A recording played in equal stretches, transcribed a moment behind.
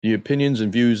The opinions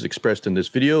and views expressed in this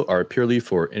video are purely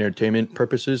for entertainment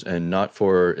purposes and not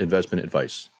for investment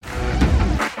advice.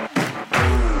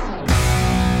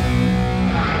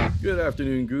 Good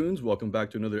afternoon, goons. Welcome back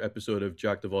to another episode of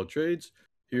Jack of All Trades.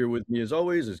 Here with me, as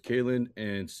always, is Kaylin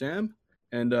and Sam.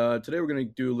 And today we're going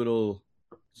to do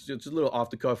it's a little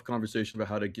off-the-cuff conversation about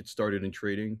how to get started in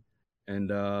trading. And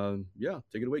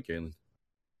take it away, Kaylin.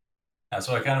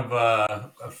 So I kind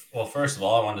of, well, first of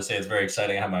all, I wanted to say it's very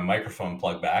exciting. I have my microphone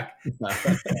plugged back.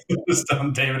 Just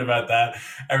telling David about that.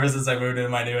 Ever since I moved into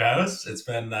my new house, it's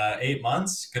been 8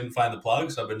 months. Couldn't find the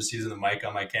plug, so I've been just using the mic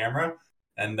on my camera.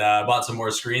 And bought some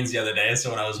more screens the other day. So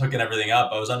when I was hooking everything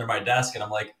up, I was under my desk, and I'm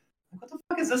like, "What the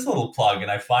fuck is this little plug?"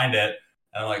 And I find it,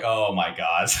 and I'm like, "Oh my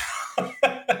god!"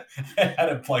 I had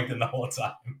it plugged in the whole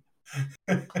time.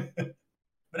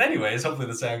 But anyways, hopefully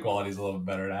the sound quality is a little bit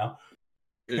better now.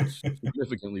 It's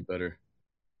significantly better.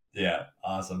 Yeah,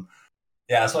 awesome.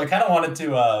 Yeah, so I kind of wanted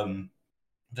to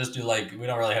just do we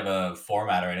don't really have a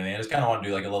format or anything. I just kind of want to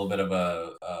do like a little bit of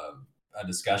a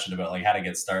discussion about like how to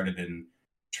get started in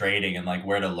trading and like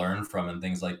where to learn from and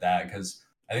things like that. Because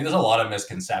I think there's a lot of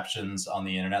misconceptions on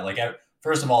the internet.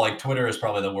 First of all, like Twitter is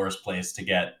probably the worst place to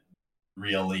get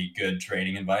really good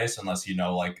trading advice unless you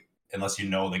know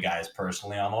the guys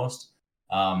personally almost.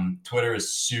 Twitter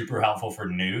is super helpful for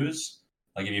news.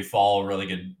 Like if you follow really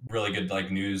good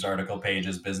like news article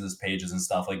pages, business pages and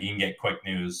stuff, like you can get quick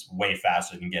news way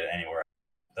faster than you can get it anywhere.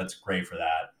 That's great for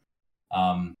that.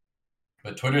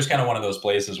 But Twitter is kind of one of those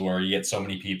places where you get so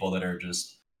many people that are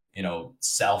just,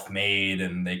 self-made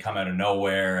and they come out of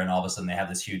nowhere and all of a sudden they have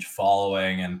this huge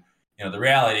following. And, the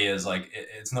reality is like,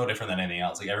 it's no different than anything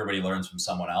else. Like everybody learns from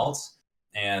someone else.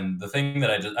 And the thing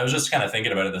that I was just kind of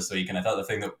thinking about it this week. And I thought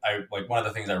one of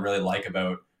the things I really like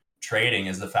about trading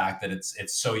is the fact that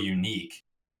it's so unique.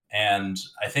 And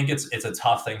I think it's a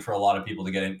tough thing for a lot of people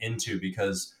to get into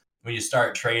because when you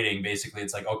start trading, basically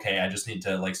it's like, okay, I just need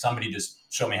to like somebody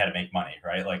just show me how to make money,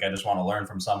 right? Like I just want to learn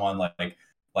from someone like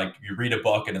you read a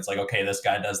book and it's like, okay, this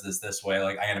guy does this way,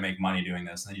 like I'm gonna make money doing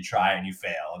this. And then you try it and you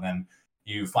fail. And then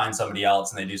you find somebody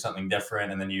else and they do something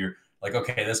different. And then you're like,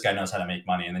 okay, this guy knows how to make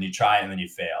money. And then you try it and then you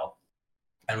fail.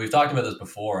 And we've talked about this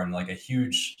before, and like a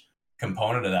huge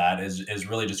component of that is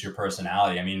really just your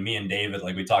personality. I mean, me and David,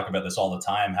 like we talk about this all the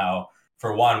time, how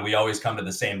for one, we always come to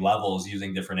the same levels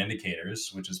using different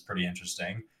indicators, which is pretty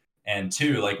interesting. And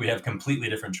two, like we have completely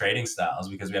different trading styles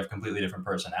because we have completely different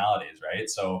personalities, right?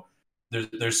 So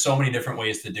there's so many different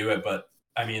ways to do it. But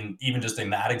I mean, even just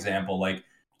in that example, like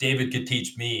David could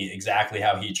teach me exactly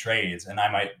how he trades, and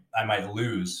I might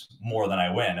lose more than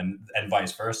I win, and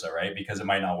vice versa, right? Because it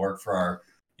might not work for our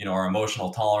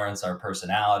emotional tolerance, our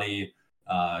personality,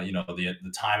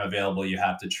 the time available you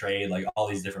have to trade, like all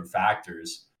these different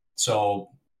factors. So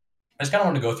I just kind of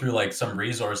want to go through like some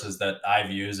resources that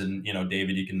I've used, and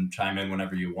David, you can chime in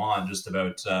whenever you want, just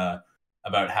about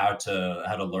how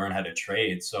to learn how to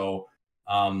trade. So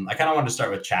I kind of wanted to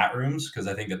start with chat rooms because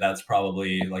I think that's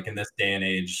probably like in this day and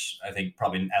age, I think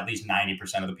probably at least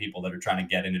 90% of the people that are trying to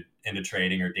get into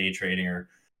trading or day trading or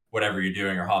whatever you're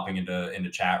doing are hopping into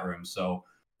chat rooms. So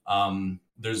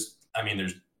there's I don't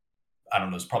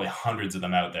know, there's probably hundreds of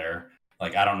them out there.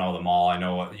 Like I don't know them all. I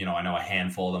know a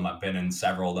handful of them. I've been in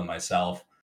several of them myself.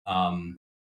 And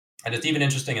it's even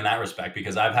interesting in that respect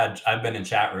because I've been in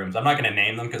chat rooms. I'm not going to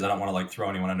name them because I don't want to like throw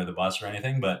anyone under the bus or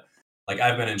anything, but like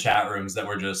I've been in chat rooms that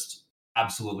were just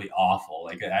absolutely awful.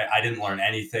 Like I didn't learn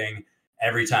anything.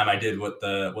 Every time I did what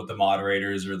the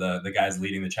moderators or the guys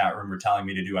leading the chat room were telling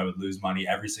me to do, I would lose money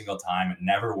every single time. It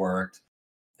never worked.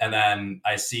 And then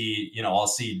I'll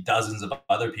see dozens of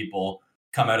other people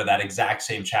come out of that exact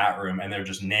same chat room and they're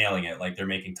just nailing it. Like they're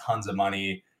making tons of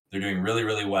money. They're doing really,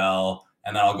 really well.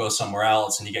 And then I'll go somewhere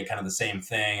else and you get kind of the same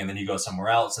thing. And then you go somewhere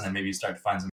else and then maybe you start to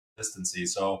find some consistency.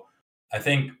 So I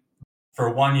think for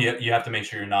one, you have to make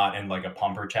sure you're not in like a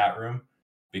pumper chat room,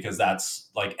 because that's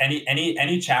like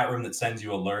any chat room that sends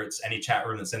you alerts, any chat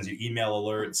room that sends you email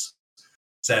alerts,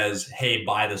 says, hey,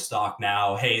 buy the stock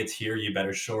now. Hey, it's here. You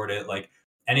better short it. Like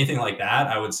anything like that,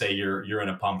 I would say you're in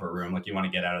a pumper room. Like you want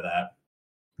to get out of that,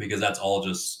 because that's all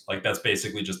just like, that's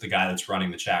basically just the guy that's running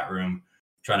the chat room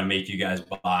trying to make you guys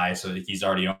buy so that he's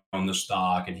already owned the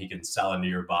stock and he can sell into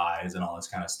your buys and all this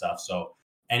kind of stuff. So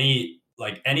any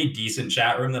decent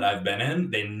chat room that I've been in,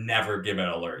 they never give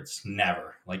out alerts.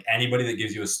 Never. Like anybody that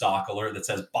gives you a stock alert that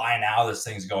says buy now, this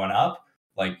thing's going up,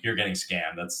 like you're getting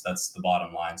scammed. That's the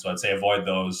bottom line. So I'd say avoid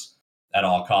those at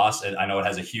all costs. I know it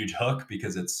has a huge hook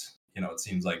because it's, it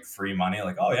seems like free money.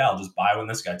 Like, oh yeah, I'll just buy when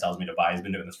this guy tells me to buy. He's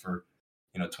been doing this for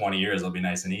 20 years. It'll be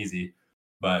nice and easy.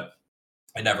 But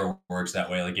it never works that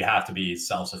way. Like you have to be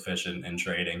self-sufficient in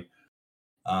trading.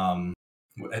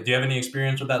 Do you have any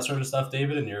experience with that sort of stuff,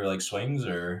 David, in your like swings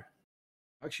or?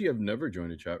 Actually, I've never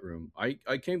joined a chat room.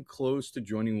 I came close to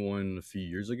joining one a few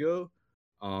years ago,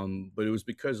 but it was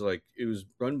because like it was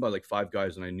run by like five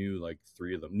guys, and I knew like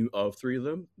three of them. Knew of three of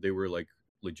them. They were like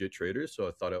legit traders, so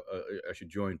I thought I should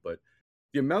join. But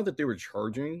the amount that they were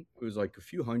charging was like a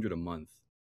few hundred a month,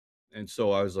 and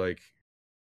so I was like,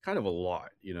 kind of a lot,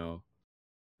 you know.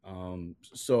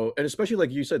 So and especially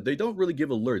like you said, they don't really give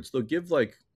alerts. They'll give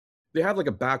like they have like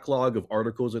a backlog of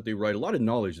articles that they write, a lot of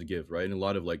knowledge to give, right? And a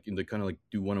lot of like and they kind of like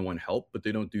do one-on-one help, but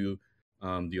they don't do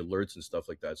the alerts and stuff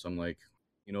like that. So I'm like,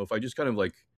 if I just kind of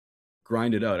like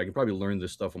grind it out, I can probably learn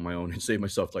this stuff on my own and save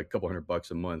myself like a couple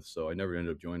 $100 a month. So I never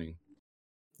ended up joining.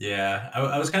 Yeah,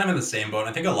 I was kind of in the same boat.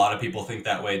 I think a lot of people think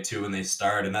that way too when they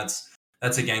start, and that's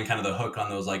again kind of the hook on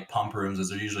those like pump rooms is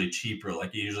they're usually cheaper.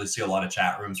 Like you usually see a lot of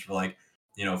chat rooms for like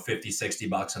 50,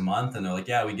 $60 a month, and they're like,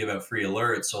 yeah, we give out free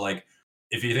alerts. So like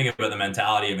if you think about the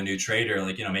mentality of a new trader,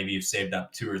 like maybe you've saved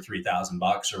up 2 or 3 thousand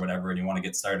bucks or whatever, and you want to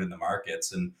get started in the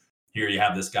markets, and here you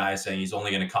have this guy saying he's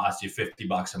only going to cost you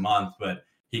 $50 a month, but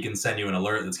he can send you an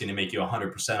alert that's going to make you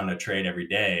 100% on a trade every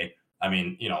day. I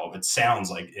mean, it sounds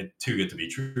like it too good to be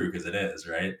true because it is,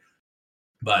 right?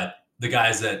 But the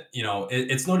guys that,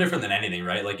 it's no different than anything,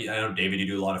 right? Like I know David, you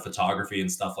do a lot of photography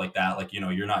and stuff like that. Like,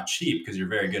 you're not cheap because you're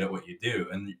very good at what you do.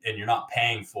 And you're not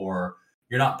paying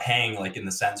like in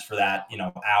the sense for that,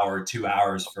 hour, 2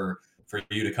 hours for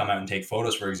you to come out and take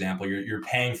photos, for example. You're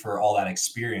paying for all that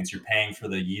experience. You're paying for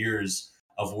the years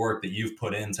of work that you've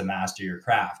put in to master your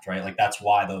craft, right? Like that's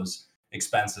why those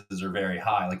expenses are very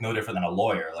high. Like no different than a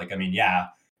lawyer. Like, I mean, yeah,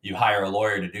 you hire a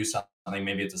lawyer to do something,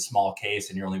 maybe it's a small case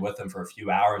and you're only with them for a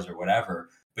few hours or whatever,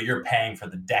 but you're paying for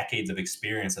the decades of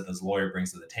experience that this lawyer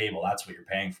brings to the table. That's what you're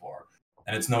paying for.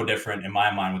 And it's no different in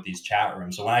my mind with these chat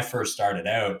rooms. So when I first started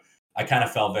out, I kind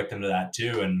of fell victim to that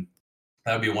too. And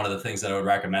that would be one of the things that I would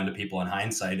recommend to people in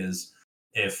hindsight is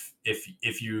if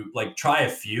you like try a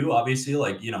few, obviously,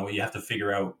 like, you have to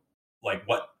figure out like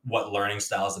what learning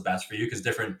style is the best for you, because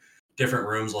different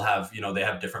rooms will have, they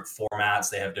have different formats,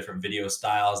 they have different video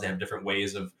styles, they have different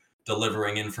ways of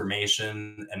delivering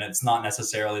information, and it's not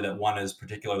necessarily that one is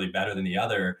particularly better than the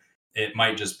other. It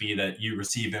might just be that you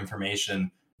receive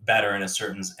information better in a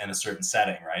certain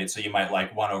setting, right? So you might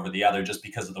like one over the other just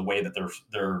because of the way that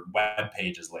their web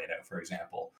page is laid out, for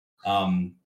example.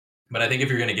 But I think if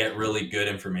you're going to get really good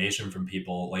information from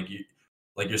people, like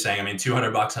you're saying, I mean,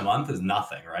 $200 a month is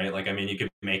nothing, right? Like, I mean, you could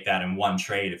make that in one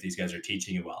trade if these guys are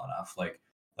teaching you well enough. Like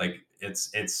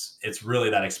it's really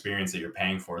that experience that you're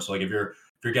paying for. So like if you're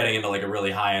getting into like a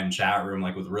really high end chat room,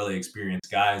 like with really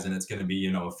experienced guys, and it's going to be,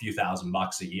 a few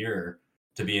 $1,000s a year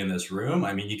to be in this room,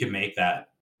 I mean, you can make that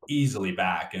easily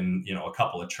back in, a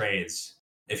couple of trades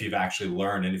if you've actually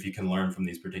learned and if you can learn from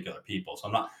these particular people. So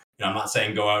I'm not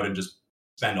saying go out and just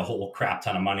spend a whole crap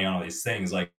ton of money on all these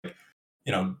things. Like,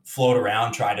 float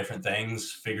around, try different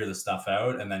things, figure the stuff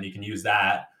out, and then you can use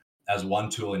that as one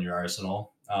tool in your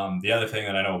arsenal. The other thing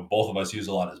that I know both of us use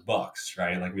a lot is books,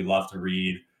 right? Like we love to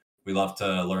read, we love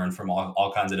to learn from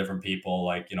all kinds of different people.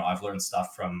 Like, I've learned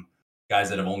stuff from guys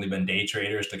that have only been day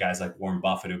traders to guys like Warren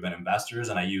Buffett who've been investors,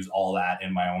 and I use all that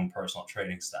in my own personal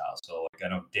trading style. So like I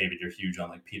know David, you're huge on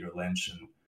like Peter Lynch and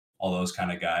all those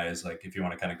kind of guys. Like if you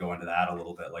want to kind of go into that a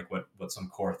little bit, like what some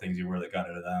core things you were that got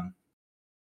into them.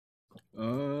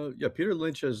 Yeah, Peter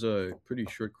Lynch has a pretty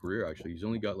short career actually. He's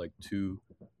only got like two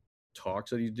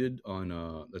talks that he did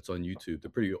on that's on YouTube.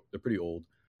 They're pretty old.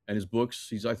 And his books,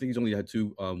 I think he's only had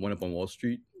two. One Up on Wall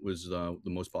Street was the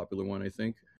most popular one, I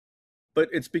think. But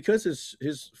it's because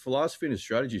his philosophy and his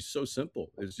strategy is so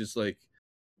simple. It's just like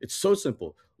it's so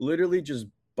simple. Literally, just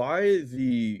buy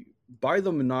the buy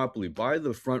the monopoly, buy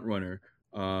the front runner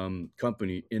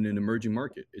company in an emerging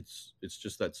market. It's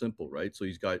just that simple, right? So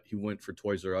he went for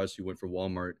Toys R Us, he went for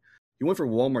Walmart, he went for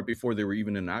Walmart before they were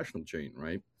even a national chain,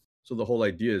 right? So the whole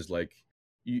idea is like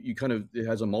you kind of it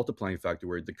has a multiplying factor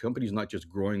where the company's not just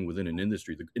growing within an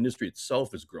industry, the industry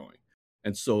itself is growing,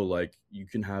 and so like you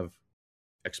can have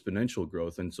exponential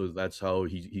growth, and so that's how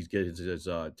he's getting his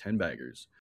 10 baggers.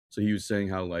 So he was saying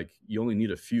how like you only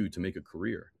need a few to make a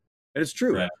career, and it's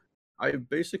true. Right. I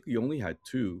basically only had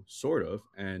two, sort of,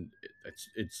 and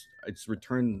it's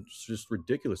returned just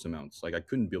ridiculous amounts. Like I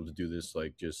couldn't be able to do this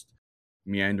like just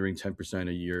meandering 10%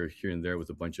 a year here and there with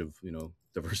a bunch of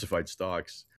diversified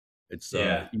stocks. It's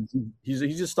Yeah. he's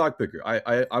a stock picker.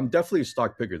 I'm definitely a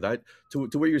stock picker. That to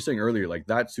what you were saying earlier, like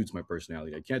that suits my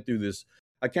personality. I can't do this.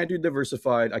 I can't do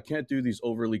diversified. I can't do these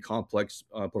overly complex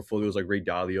portfolios like Ray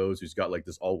Dalio's, who's got like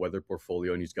this all-weather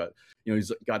portfolio, and he's got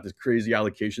this crazy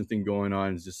allocation thing going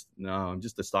on. It's just no, I'm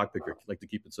just a stock picker. I like to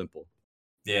keep it simple.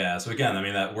 Yeah. So again, I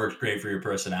mean, that worked great for your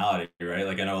personality, right?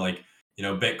 Like I know, like,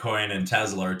 Bitcoin and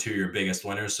Tesla are two of your biggest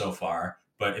winners so far.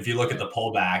 But if you look at Yeah. the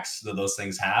pullbacks that those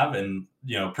things have in,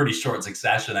 pretty short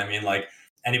succession, I mean, like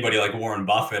anybody like Warren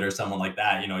Buffett or someone like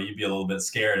that, you'd be a little bit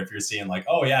scared if you're seeing like,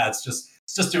 oh yeah, it's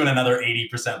just doing another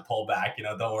 80% pullback,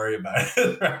 don't worry about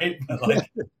it, right?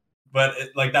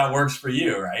 Like that works for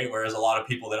you, right? Whereas a lot of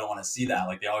people, they don't want to see that.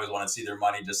 Like they always want to see their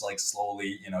money just like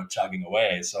slowly, chugging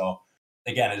away. So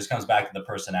again, it just comes back to the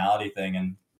personality thing.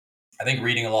 And I think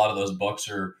reading a lot of those books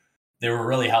they were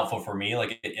really helpful for me.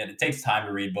 Like it takes time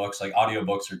to read books. Like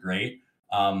audiobooks are great.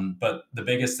 But the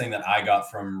biggest thing that I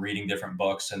got from reading different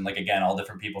books, and like again, all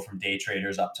different people from day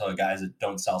traders up to guys that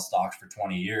don't sell stocks for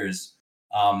 20 years,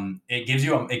 it gives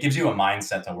you a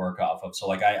mindset to work off of. So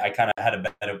like I kind of had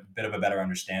a bit of a better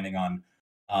understanding on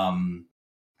um,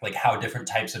 like how different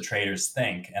types of traders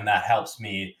think, and that helps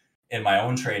me in my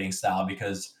own trading style.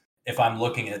 Because if I'm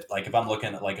looking at like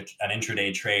an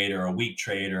intraday trade or a week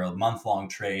trade or a month long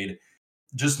trade,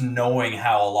 just knowing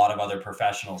how a lot of other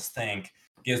professionals think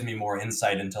gives me more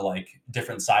insight into like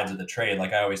different sides of the trade.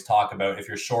 Like I always talk about, if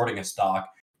you're shorting a stock,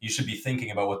 you should be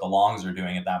thinking about what the longs are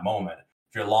doing at that moment.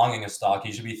 If you're longing a stock,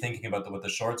 you should be thinking about what the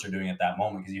shorts are doing at that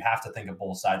moment, because you have to think of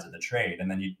both sides of the trade,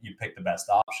 and then you pick the best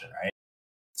option, right?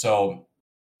 So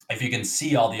if you can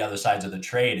see all the other sides of the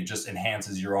trade, it just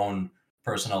enhances your own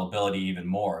personal ability even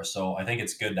more. So I think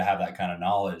it's good to have that kind of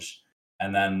knowledge.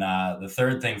 And then the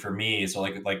third thing for me, so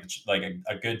like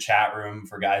a good chat room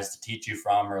for guys to teach you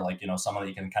from, or like someone that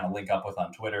you can kind of link up with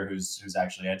on Twitter who's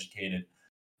actually educated.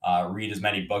 Read as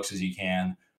many books as you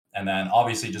can, and then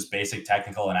obviously just basic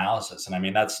technical analysis. And I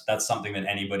mean that's something that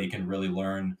anybody can really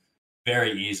learn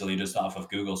very easily just off of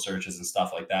Google searches and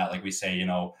stuff like that. Like we say,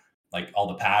 like all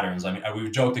the patterns. I mean,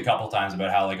 we've joked a couple times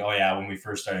about how like, oh yeah, when we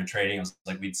first started trading, it was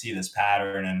like we'd see this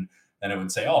pattern and then it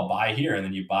would say, oh, buy here, and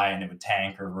then you buy and it would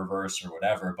tank or reverse or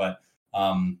whatever. But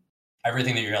um,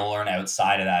 everything that you're going to learn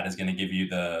outside of that is going to give you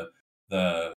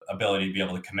the ability to be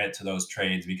able to commit to those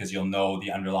trades, because you'll know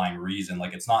the underlying reason.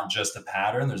 Like it's not just a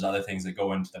pattern, there's other things that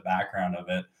go into the background of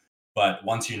it. But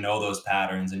once you know those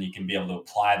patterns and you can be able to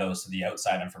apply those to the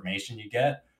outside information you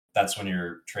get, that's when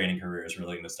your trading career is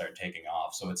really going to start taking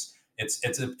off. So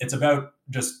it's about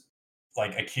just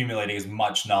like accumulating as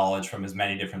much knowledge from as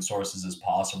many different sources as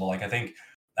possible. Like I think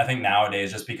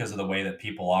nowadays, just because of the way that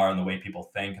people are and the way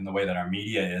people think and the way that our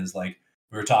media is, like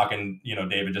we were talking,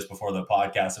 David, just before the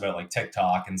podcast about like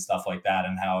TikTok and stuff like that,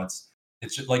 and how it's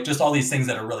just, like just all these things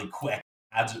that are really quick.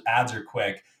 Ads are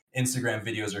quick. Instagram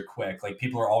videos are quick. Like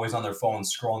people are always on their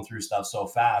phones scrolling through stuff so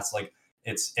fast. Like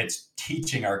it's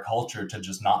teaching our culture to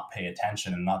just not pay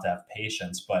attention and not to have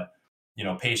patience. But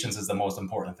patience is the most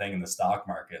important thing in the stock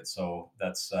market. So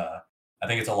that's I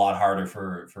think it's a lot harder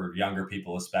for younger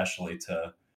people, especially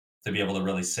to be able to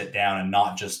really sit down and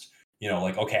not just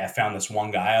like, okay, I found this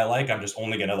one guy I like, I'm just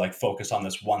only going to like focus on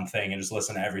this one thing and just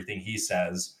listen to everything he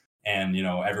says, and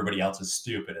everybody else is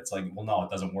stupid. It's like, well, no,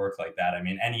 it doesn't work like that. I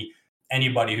mean,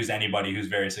 anybody who's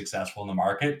very successful in the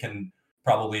market can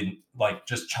probably like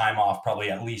just chime off probably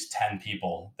at least 10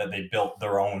 people that they built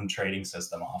their own trading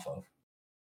system off of.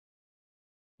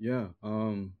 Yeah.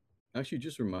 Actually,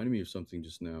 just reminded me of something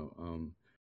just now.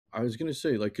 I was gonna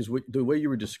say, like, because the way you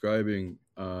were describing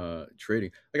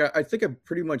trading, like, I think I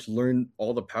pretty much learned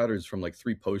all the patterns from like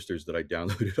three posters that I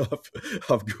downloaded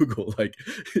off Google. Like,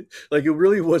 like it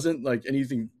really wasn't like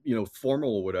anything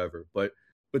formal or whatever. But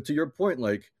to your point,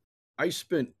 like, I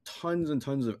spent tons and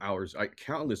tons of hours,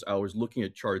 countless hours, looking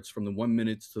at charts from the 1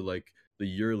 minutes to like the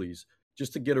yearlies,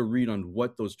 just to get a read on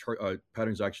what those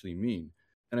patterns actually mean.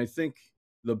 And I think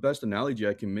the best analogy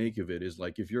I can make of it is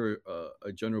like if you're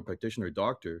a general practitioner, a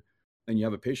doctor, and you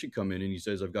have a patient come in and he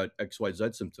says, "I've got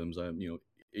XYZ symptoms. I'm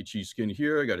itchy skin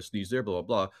here. I got to sneeze there. Blah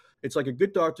blah blah." It's like a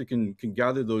good doctor can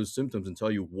gather those symptoms and tell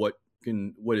you what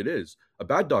it is. A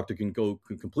bad doctor can go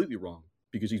completely wrong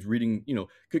because he's reading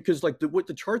because like what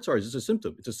the charts are is it's a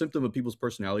symptom. It's a symptom of people's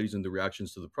personalities and the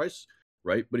reactions to the price,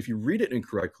 right? But if you read it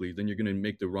incorrectly, then you're going to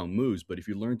make the wrong moves. But if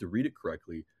you learn to read it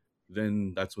correctly,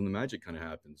 then that's when the magic kind of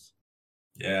happens.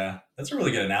 Yeah, that's a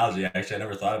really good analogy. Actually, I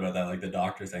never thought about that, like the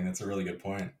doctor thing. That's a really good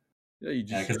point. Yeah, you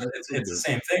Yeah, just because it's the the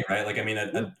same thing, right? Like, I mean, yeah.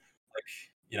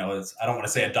 like I don't want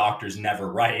to say a doctor's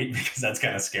never right because that's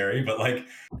kind of scary, but like,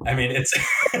 I mean, it's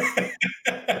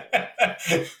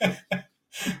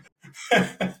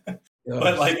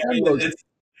but like, I Sam mean, knows.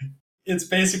 it's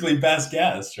basically best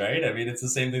guess, right? I mean, it's the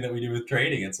same thing that we do with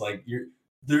trading. It's like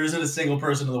there isn't a single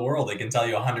person in the world that can tell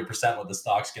you 100% what the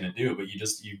stock's going to do, but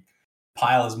you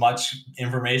pile as much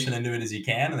information into it as you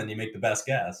can, and then you make the best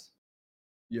guess.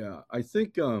 Yeah, I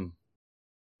think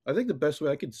I think the best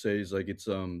way I could say is like it's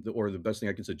or the best thing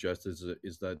I can suggest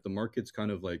is that the market's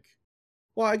kind of like,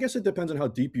 well, I guess it depends on how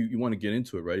deep you want to get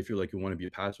into it, right? If you're like you want to be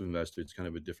a passive investor, it's kind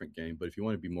of a different game. But if you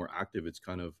want to be more active, it's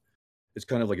kind of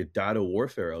like a data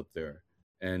warfare out there.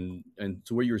 And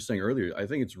to what you were saying earlier, I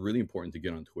think it's really important to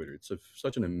get on Twitter. It's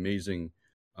such an amazing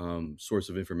source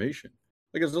of information.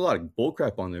 Like there's a lot of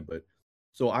bullcrap on there, but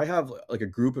so I have like a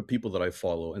group of people that I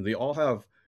follow, and they all have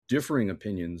differing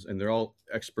opinions, and they're all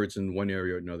experts in one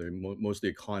area or another. Mostly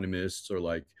economists or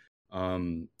like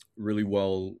really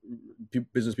well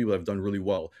business people that have done really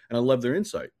well, and I love their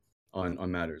insight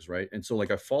on matters, right? And so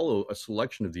like I follow a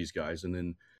selection of these guys, and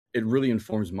then it really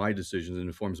informs my decisions and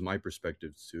informs my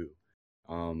perspectives too.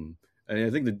 Um, and I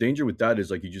think the danger with that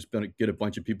is like you just get a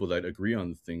bunch of people that agree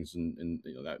on things, and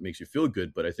that makes you feel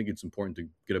good. But I think it's important to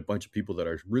get a bunch of people that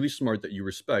are really smart that you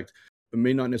respect, but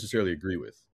may not necessarily agree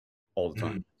with all the Mhm.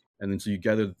 time. And then so you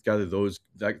gather those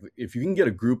that if you can get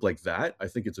a group like that, I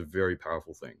think it's a very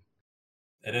powerful thing.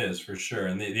 It is for sure.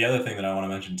 And the other thing that I want to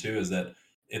mention too is that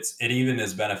it even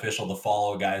is beneficial to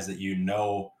follow guys that you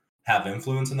know have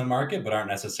influence in the market but aren't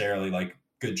necessarily like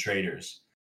good traders.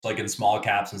 Like in small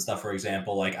caps and stuff, for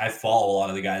example, like I follow a lot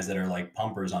of the guys that are like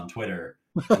pumpers on Twitter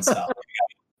and stuff.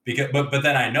 Because but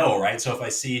then I know, right? So if I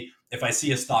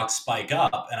see a stock spike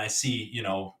up and I see,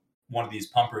 one of these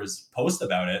pumpers post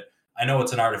about it, I know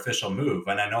it's an artificial move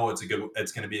and I know it's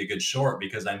going to be a good short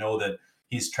because I know that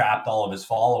he's trapped all of his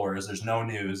followers. There's no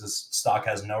news. This stock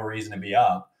has no reason to be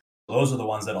up. Those are the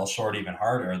ones that I'll short even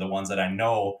harder. The ones that I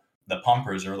know the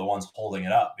pumpers are the ones holding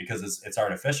it up because it's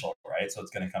artificial, right? So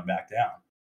it's going to come back down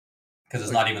because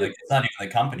it's Like, not even the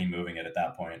company moving it at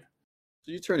that point.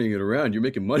 so you're turning it around. You're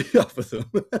making money off of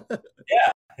them.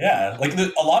 Yeah, yeah. Like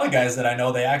a lot of guys that I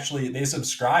know, they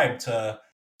subscribe to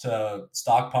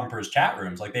stock pumpers chat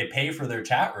rooms. Like they pay for their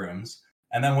chat rooms,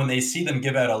 and then when they see them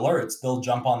give out alerts, they'll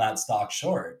jump on that stock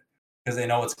short because they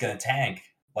know it's going to tank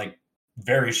like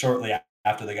very shortly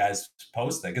after the guys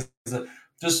post it. Because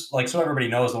just like so everybody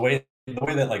knows, the way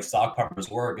that like stock pumpers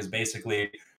work is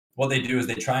basically what they do is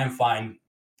they try and find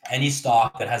any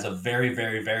stock that has a very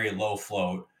very very low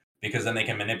float because then they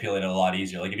can manipulate it a lot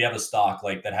easier. Like if you have a stock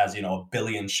like that has, a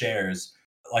billion shares,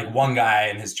 like one guy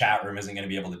in his chat room isn't going to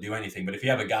be able to do anything. But if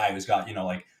you have a guy who's got,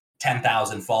 like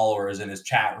 10,000 followers in his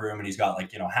chat room and he's got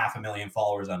like, 500,000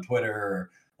 followers on Twitter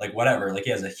or like whatever, like he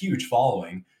has a huge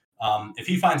following. If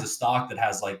he finds a stock that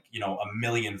has like, a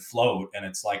million float and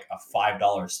it's like a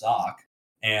 $5 stock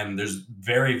and there's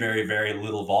very, very, very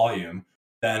little volume,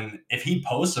 then if he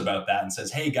posts about that and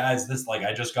says, hey guys, this like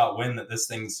I just got wind that this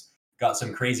thing's got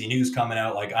some crazy news coming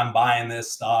out, like I'm buying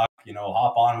this stock,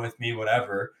 hop on with me,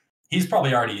 whatever. He's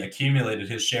probably already accumulated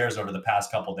his shares over the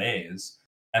past couple days,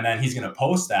 and then he's going to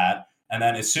post that. And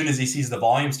then as soon as he sees the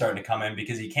volume starting to come in,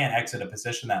 because he can't exit a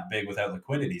position that big without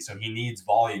liquidity, so he needs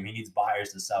volume, he needs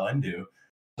buyers to sell into.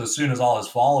 So as soon as all his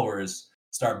followers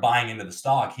start buying into the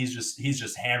stock, he's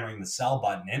just hammering the sell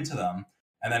button into them.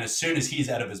 And then as soon as he's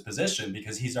out of his position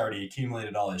because he's already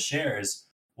accumulated all his shares,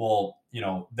 well,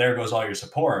 there goes all your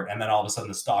support. And then all of a sudden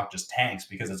the stock just tanks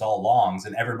because it's all longs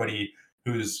and everybody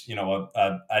who's,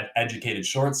 an educated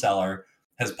short seller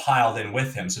has piled in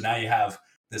with him. So now you have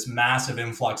this massive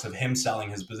influx of him selling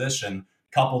his position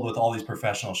coupled with all these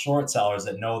professional short sellers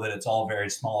that know that it's all very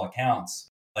small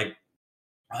accounts. Like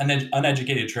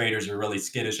uneducated traders are really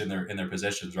skittish in their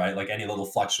positions, right? Like any little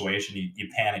fluctuation, you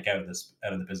panic out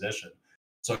of the position.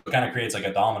 So it kind of creates like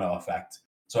a domino effect.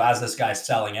 So as this guy's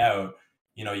selling out,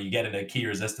 you get into a key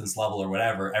resistance level or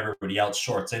whatever, everybody else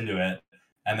shorts into it,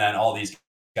 and then all these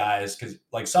guys, because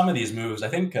like some of these moves, I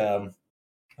think. Let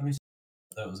me see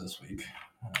if that was this week.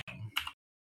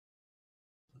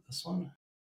 This one?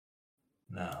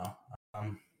 No.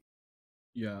 Um,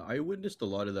 Yeah, I witnessed a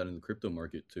lot of that in the crypto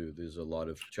market too. There's a lot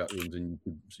of chat rooms and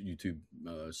YouTube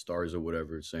stars or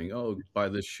whatever saying, "Oh, buy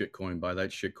this shit coin, buy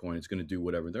that shit coin. It's gonna do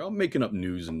whatever." They're all making up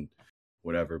news and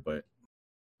whatever, but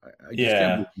I just can't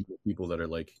yeah, believe the people that are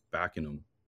like backing them.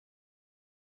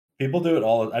 people do it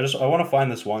all. I want to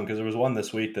find this one because there was one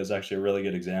this week that's actually a really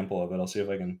good example of it. I'll see if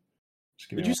I can. Just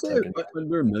give me Would you one say second.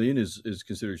 under a million is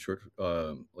considered short,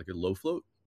 like a low float?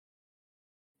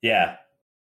 Yeah,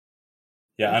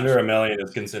 yeah, under a Interesting. million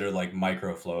is considered like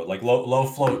micro float. Like low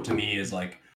float to me is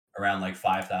like around like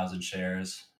 5,000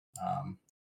 shares. I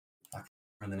can't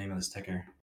remember the name of this ticker.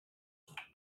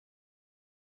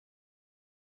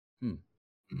 Hmm.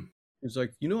 Hmm. It's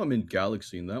like I'm in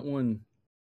Galaxy, and that one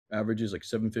averages like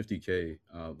 750K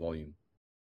volume.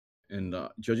 And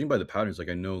judging by the patterns, like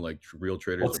I know like real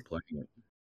traders What's are playing it.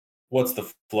 what's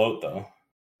the float though?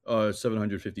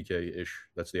 750K ish.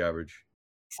 That's the average.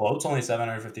 Float's only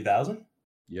 750,000.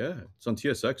 Yeah, it's on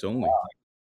TSX only.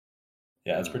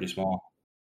 Yeah, it's Yeah, pretty small.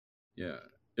 yeah.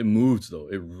 It moves though.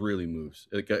 It really moves.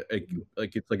 Like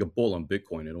it's like a bull on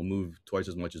Bitcoin. It'll move twice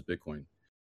as much as Bitcoin.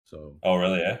 So Oh,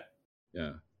 really? Yeah.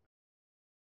 yeah.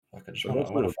 Look, I just But want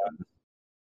that's to a little.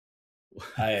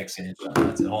 find IXH.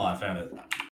 That's it. Hold on, I found it.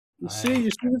 You see,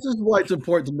 this is why it's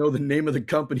important to know the name of the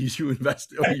companies you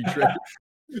invest or you trade.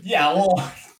 Yeah,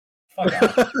 well, fuck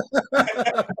off.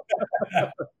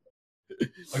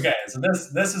 Okay, so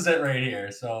this is it right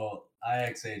here. So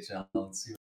IXHL. Let's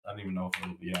see. I don't even know if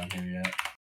it'll be on here yet.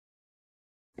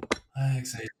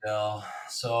 IXHL.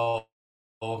 So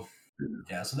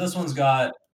yeah, so this one's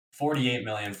got 48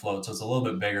 million float, so it's a little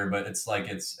bit bigger, but it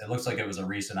looks like it was a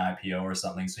recent IPO or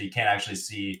something. So you can't actually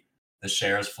see the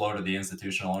shares flow to the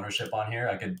institutional ownership on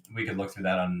here. We could look through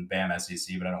that on BAM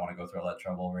SEC, but I don't want to go through all that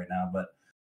trouble right now. But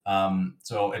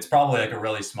so it's probably like a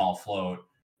really small float.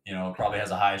 You know, it probably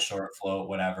has a high short float,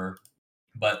 whatever.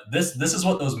 But this is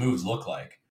what those moves look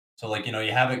like. So like, you know,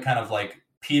 you have it kind of like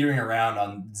petering around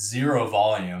on zero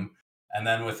volume, and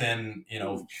then within, you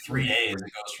know, 3 days it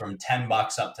goes from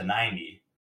 $10 up to 90,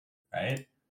 right?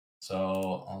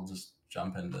 So I'll just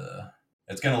jump into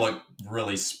it's gonna look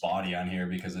really spotty on here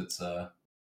because it's I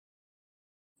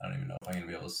don't even know if I'm gonna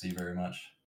be able to see very much.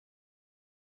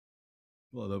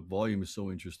 Well, the volume is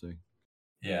so interesting.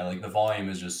 Yeah, like the volume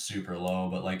is just super low,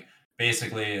 but like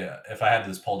basically, if I had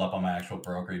this pulled up on my actual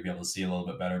broker, you'd be able to see a little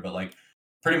bit better. But like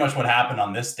pretty much what happened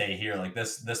on this day here, like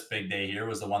this big day here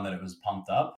was the one that it was pumped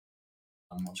up.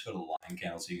 I'll just go to the line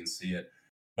candle so you can see it.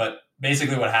 But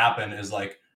basically, what happened is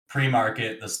like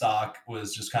pre-market, the stock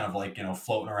was just kind of like, you know,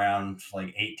 floating around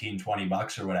like 18,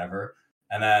 $20 or whatever.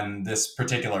 And then this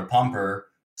particular pumper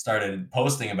started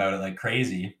posting about it like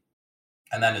crazy.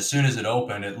 And then as soon as it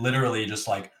opened, it literally just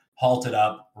like halted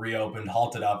up, reopened,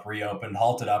 halted up, reopened,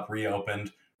 halted up,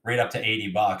 reopened, right up to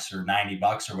 $80 or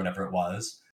 $90 or whatever it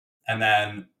was. And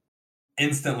then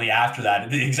instantly after that,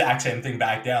 the exact same thing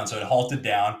back down. So it halted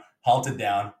down, halted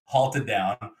down, halted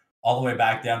down, all the way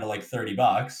back down to like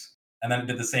 $30. And then it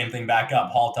did the same thing back up,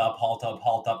 halt up, halt up,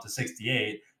 halt up to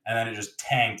 68. And then it just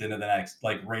tanked into the next,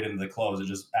 like right into the close. It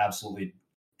just absolutely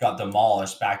got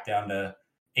demolished back down to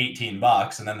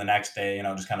 $18. And then the next day, you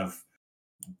know, just kind of,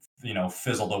 you know,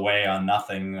 fizzled away on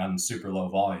nothing on super low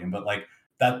volume. But like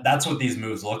that's what these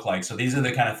moves look like. So these are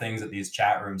the kind of things that these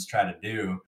chat rooms try to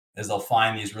do is they'll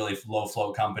find these really low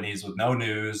float companies with no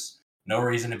news, no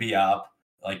reason to be up.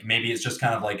 Like maybe it's just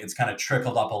kind of like it's kind of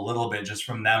trickled up a little bit just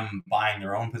from them buying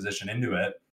their own position into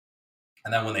it.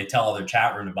 And then when they tell their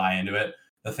chat room to buy into it,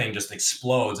 the thing just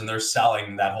explodes and they're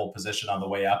selling that whole position on the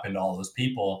way up into all those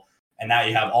people. And now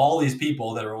you have all these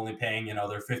people that are only paying, you know,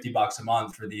 their $50 a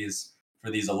month for these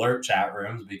alert chat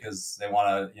rooms because they want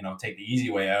to, you know, take the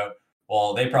easy way out.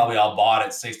 Well, they probably all bought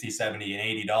at 60, 70,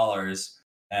 and $80.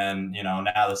 And, you know,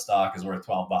 now the stock is worth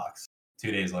 $12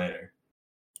 2 days later.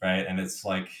 Right. And it's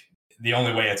like the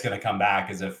only way it's going to come back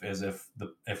is if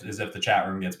the chat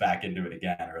room gets back into it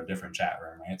again or a different chat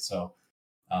room. Right. So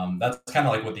that's kind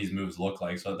of like what these moves look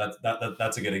like. So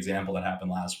that's a good example that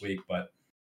happened last week, but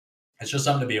it's just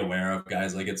something to be aware of,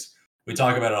 guys. Like we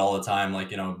talk about it all the time. Like,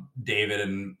 you know, David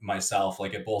and myself,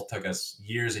 like it both took us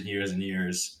years and years and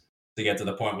years to get to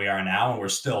the point we are now. And we're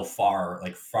still far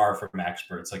from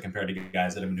experts, like compared to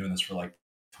guys that have been doing this for like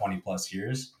 20 plus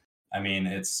years. I mean,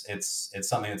 it's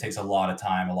something that takes a lot of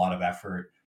time, a lot of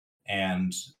effort.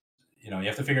 And you know, you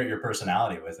have to figure out your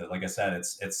personality with it. Like I said,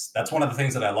 that's one of the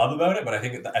things that I love about it. But I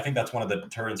think that's one of the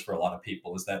deterrents for a lot of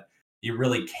people is that you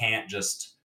really can't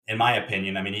just, in my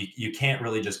opinion, I mean, you can't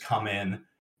really just come in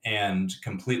and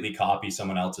completely copy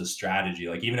someone else's strategy.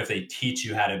 Like even if they teach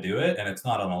you how to do it and it's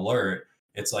not an alert,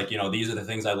 it's like, you know, these are the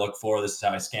things I look for. This is how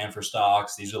I scan for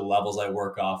stocks. These are the levels I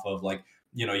work off of. Like,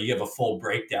 you know, you give a full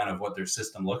breakdown of what their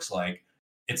system looks like.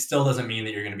 It still doesn't mean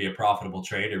that you're going to be a profitable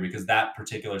trader because that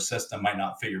particular system might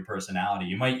not fit your personality.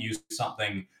 You might use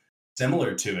something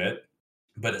similar to it,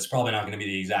 but it's probably not going to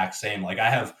be the exact same. Like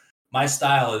my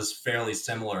style is fairly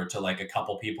similar to like a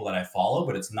couple people that I follow,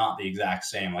 but it's not the exact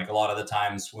same. Like a lot of the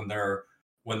times when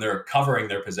they're covering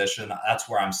their position, that's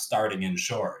where I'm starting in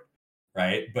short,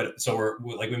 right? But so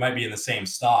we might be in the same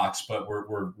stocks, but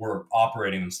we're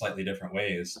operating in slightly different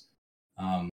ways.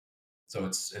 Um, so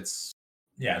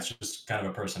yeah, it's just kind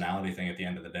of a personality thing at the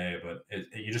end of the day. But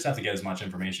you just have to get as much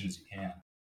information as you can.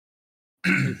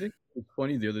 I think it's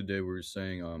funny. The other day we were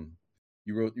saying,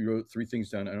 you wrote three things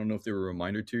down. I don't know if they were a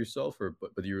reminder to yourself or,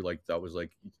 but you were like that was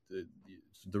like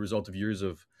the result of years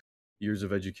of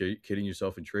educating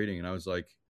yourself in trading. And I was like,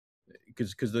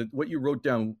 because what you wrote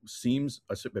down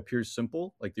appears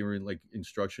simple, like they were like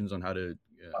instructions on how to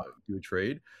do a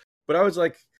trade. But I was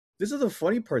like, this is the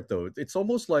funny part though. It's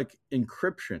almost like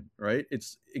encryption, right?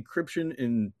 It's encryption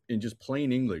in just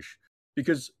plain English.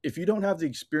 Because if you don't have the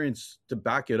experience to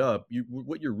back it up,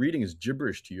 what you're reading is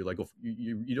gibberish to you. Like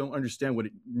you don't understand what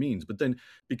it means. But then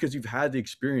because you've had the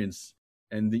experience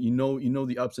and you know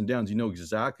the ups and downs, you know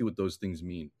exactly what those things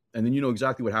mean. And then you know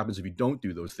exactly what happens if you don't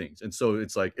do those things. And so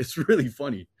it's like it's really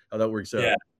funny how that works out.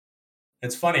 Yeah,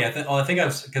 it's funny. I think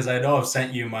I've because I know I've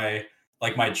sent you my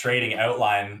trading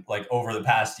outline like over the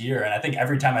past year, and I think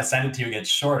every time I send it to you, it gets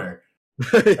shorter,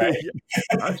 right?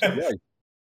 Yeah, actually, yeah,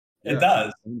 It yeah.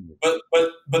 does.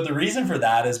 But the reason for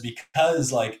that is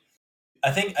because like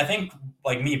I think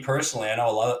like me personally, I know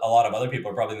a lot of other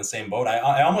people are probably in the same boat.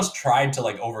 I almost tried to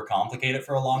like overcomplicate it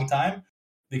for a long time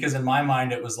because in my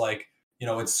mind it was like,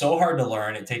 it's so hard to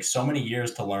learn. It takes so many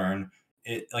years to learn.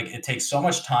 It takes so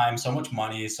much time, so much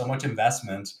money, so much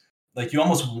investment. Like you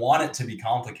almost want it to be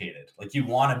complicated. Like you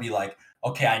want to be like,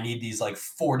 okay, I need these like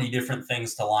 40 different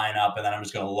things to line up and then I'm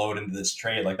just going to load into this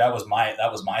trade. Like that was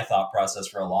my thought process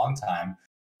for a long time.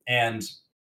 And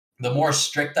the more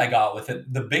strict I got with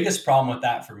it, the biggest problem with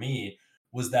that for me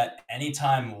was that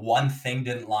anytime one thing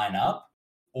didn't line up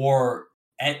or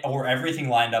or everything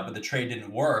lined up but the trade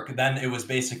didn't work, then it was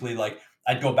basically like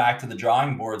I'd go back to the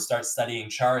drawing board, start studying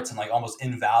charts and like almost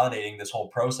invalidating this whole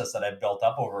process that I'd built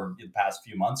up over the past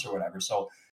few months or whatever. So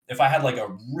if I had like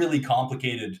a really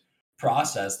complicated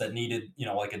process that needed,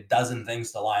 like a dozen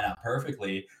things to line up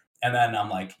perfectly, and then I'm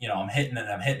like, I'm hitting it,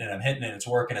 I'm hitting it, I'm hitting it, it's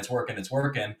working, it's working, it's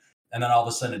working, and then all of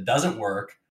a sudden it doesn't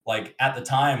work. Like at the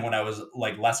time when I was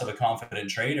like less of a confident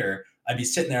trader, I'd be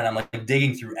sitting there and I'm like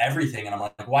digging through everything and I'm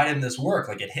like, why didn't this work?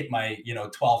 Like it hit my,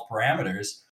 12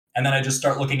 parameters. And then I just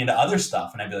start looking into other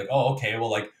stuff and I'd be like, oh, okay, well,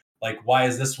 like why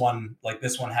is this one like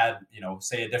this one had,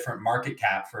 say a different market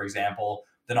cap, for example,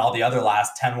 than all the other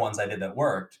last 10 ones I did that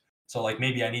worked. So like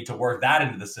maybe I need to work that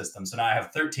into the system. So now I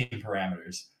have 13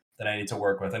 parameters that I need to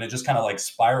work with. And it just kind of like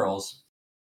spirals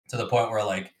to the point where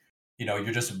like,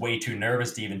 you're just way too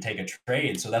nervous to even take a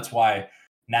trade. So that's why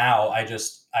now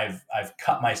I've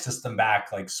cut my system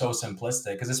back like so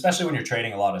simplistic because especially when you're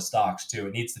trading a lot of stocks too,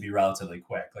 it needs to be relatively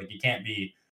quick. Like you can't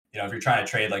be, if you're trying to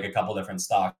trade like a couple different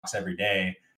stocks every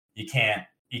day, you can't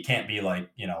be like,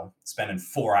 spending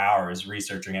 4 hours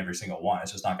researching every single one.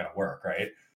 It's just not going to work, right?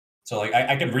 So like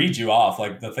I can read you off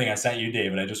like the thing I sent you,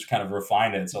 David. I just kind of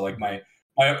refined it. So like my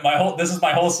whole this is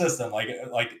my whole system. Like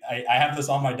I have this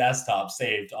on my desktop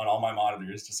saved on all my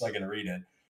monitors just so I can read it.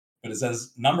 But it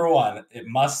says number one, it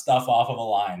must stuff off of a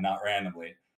line, not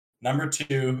randomly. Number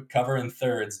two, cover in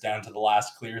thirds down to the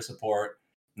last clear support.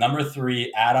 Number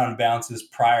three, add on bounces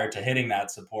prior to hitting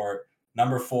that support.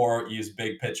 Number four, use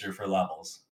big picture for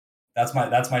levels. That's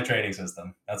my trading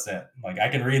system. That's it. Like I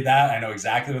can read that. I know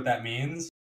exactly what that means.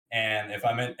 And if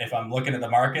I'm looking at the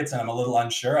markets and I'm a little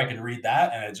unsure, I can read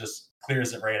that and it just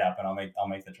clears it right up and I'll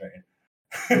make the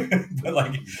trade. But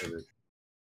like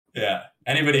yeah.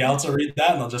 Anybody else will read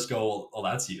that and they'll just go, "Well,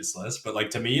 that's useless." But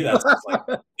like to me, that's like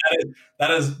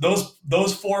that is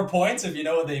those 4 points, if you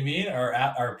know what they mean,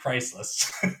 are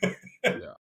priceless.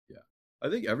 Yeah, yeah. I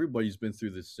think everybody's been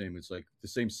through the same. It's like the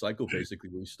same cycle basically,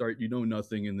 where you start, you know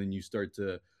nothing, and then you start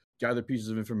to gather pieces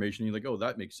of information. You're like, oh,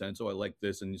 that makes sense. Oh, I like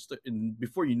this, and and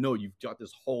before you know it, you've got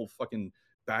this whole fucking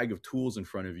bag of tools in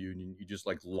front of you, and you just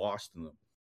like lost in them.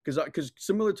 Because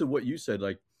similar to what you said,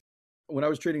 like when I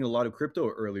was trading a lot of crypto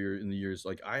earlier in the years,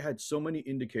 like I had so many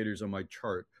indicators on my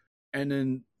chart, and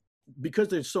then because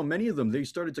there's so many of them, they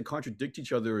started to contradict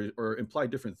each other or imply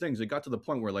different things. It got to the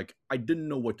point where like I didn't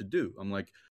know what to do. I'm like,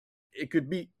 it could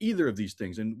be either of these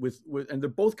things, and with and they're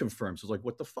both confirmed. So it's like,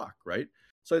 what the fuck, right?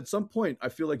 So at some point, I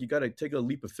feel like you got to take a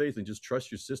leap of faith and just trust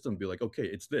your system. Be like, okay,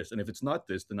 it's this, and if it's not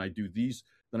this, then I do these,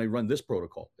 then I run this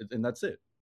protocol, and that's it,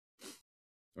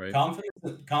 right?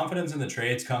 Confidence in the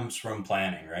trades comes from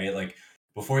planning, right? Like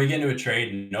before you get into a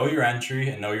trade, know your entry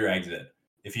and know your exit.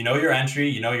 If you know your entry,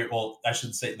 you know your well, I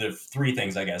should say there are three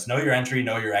things, I guess. Know your entry,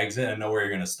 know your exit, and know where you're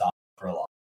going to stop for a lot.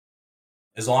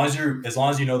 As long as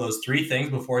you know those three things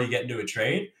before you get into a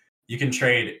trade, you can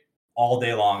trade all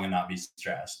day long and not be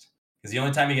stressed. Because the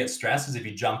only time you get stressed is if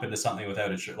you jump into something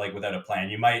without a plan.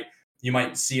 You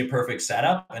might see a perfect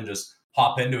setup and just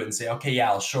hop into it and say, okay, yeah,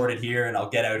 I'll short it here and I'll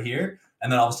get out here,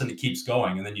 and then all of a sudden it keeps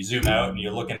going, and then you zoom out and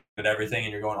you're looking at everything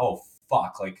and you're going, oh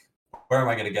fuck, like where am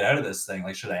I going to get out of this thing?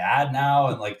 Like should I add now?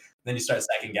 And like then you start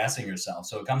second guessing yourself.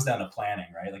 So it comes down to planning,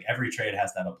 right? Like every trade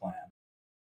has to have a plan.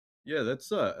 Yeah,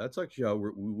 that's actually how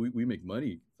we make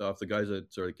money off the guys that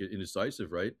are like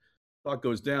indecisive, right? Stock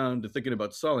goes down, they're thinking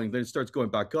about selling, then it starts going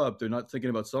back up. They're not thinking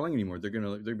about selling anymore. They'll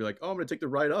be like, oh, I'm gonna take the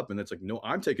ride up, and it's like, no,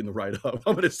 I'm taking the ride up.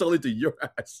 I'm gonna sell it to your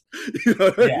ass. You know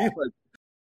what I Yeah, mean? Like,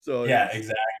 so yeah, it's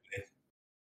exactly.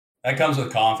 That comes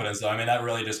with confidence, though. I mean, that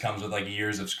really just comes with like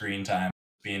years of screen time,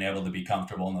 being able to be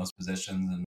comfortable in those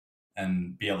positions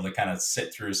and be able to kind of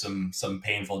sit through some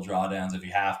painful drawdowns if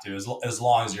you have to, as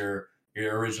long as your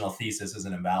original thesis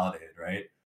isn't invalidated, right?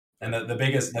 And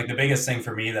Right. the biggest thing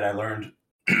for me that I learned,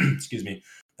 excuse me,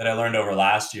 that I learned over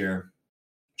last year,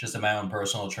 just in my own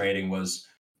personal trading, was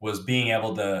being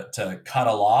able to cut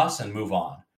a loss and move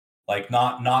on. Like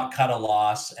not cut a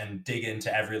loss and dig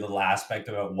into every little aspect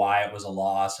about why it was a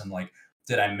loss and like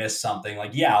did I miss something?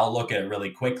 Like yeah, I'll look at it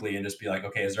really quickly and just be like,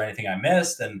 okay, is there anything I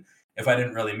missed? And if I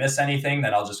didn't really miss anything,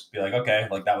 then I'll just be like, okay,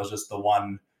 like that was just the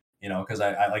one, because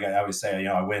I always say,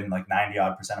 I win like 90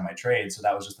 odd% of my trades, so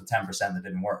that was just the 10% that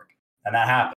didn't work, and that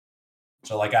happened.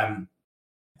 So like I'm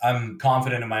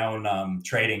confident in my own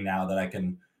trading now that I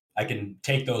can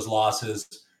take those losses.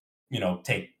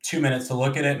 Take 2 minutes to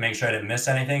look at it, make sure I didn't miss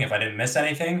anything. If I didn't miss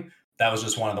anything, that was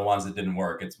just one of the ones that didn't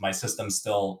work. It's my system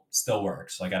still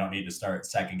works. Like I don't need to start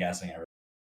second guessing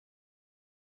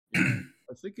Yeah, everything.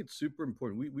 I think it's super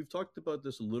important. We've talked about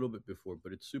this a little bit before,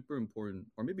 but it's super important,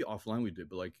 or maybe offline we did,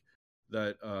 but like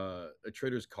that a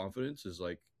trader's confidence is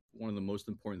like one of the most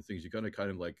important things. You gotta kind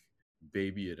of like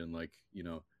baby it and like,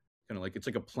 kind of like it's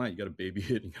like a plant. You gotta baby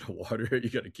it, you gotta water it, you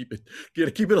gotta keep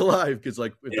it alive because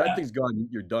like if that Yeah, thing's gone,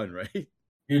 you're done, right?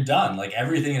 you're done. Like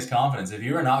everything is confidence. If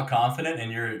you are not confident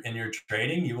in your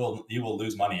trading, you will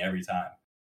lose money every time.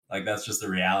 Like that's just the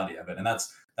reality of it, and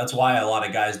that's why a lot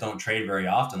of guys don't trade very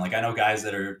often. Like I know guys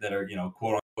that are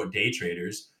quote unquote day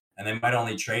traders, and they might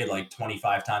only trade like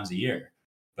 25 times a year.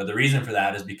 But the reason for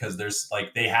that is because there's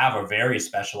like they have a very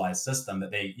specialized system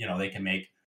that they can make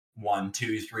one,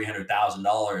 two,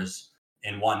 $300,000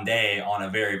 in one day on a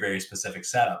very very specific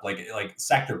setup. Like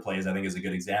sector plays, I think is a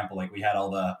good example. Like we had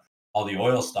all the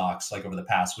oil stocks like over the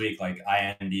past week, like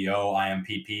INDO,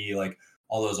 IMPP, like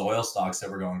all those oil stocks that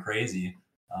were going crazy.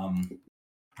 um,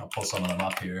 I'll pull some of them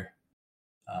up here.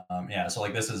 Yeah, so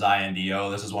like this is INDO.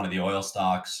 This is one of the oil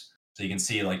stocks. So you can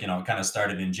see like it kind of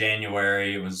started in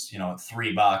January. It was at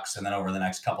 $3, and then over the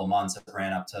next couple months it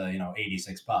ran up to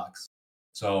 $86.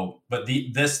 So, but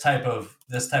this type of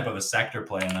a sector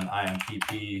play, and then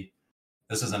IMPP.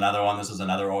 This is another one. This is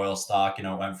another oil stock. It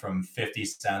went from 50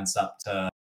 cents up to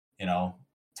you know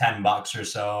 $10 or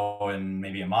so in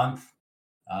maybe a month.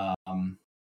 Um,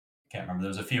 can't remember.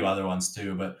 There's a few other ones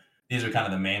too, but these are kind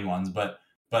of the main ones. But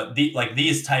like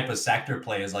these type of sector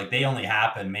plays, like they only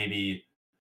happen maybe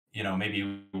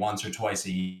once or twice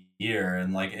a year,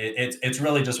 and like it's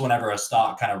really just whenever a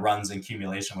stock kind of runs in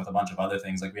accumulation with a bunch of other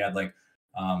things. Like we had like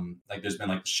there's been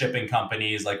like shipping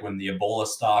companies, like when the Ebola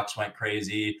stocks went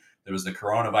crazy. There was the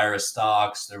coronavirus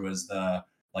stocks. There was the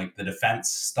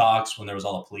defense stocks when there was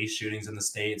all the police shootings in the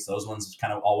states. Those ones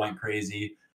kind of all went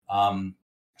crazy. Um,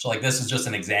 so like this is just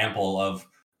an example of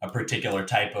a particular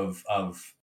type of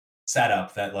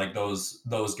setup that like those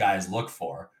guys look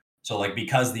for. So like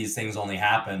because these things only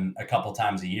happen a couple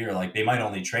times a year, like they might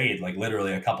only trade like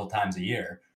literally a couple times a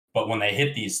year. But when they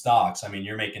hit these stocks, I mean,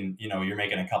 you're making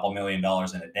a couple $1 million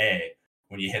in a day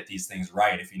when you hit these things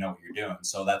right if you know what you're doing.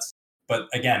 So but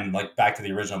again, like back to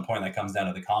the original point, that comes down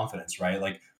to the confidence, right?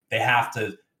 Like they have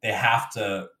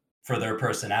to for their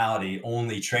personality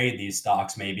only trade these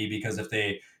stocks maybe because if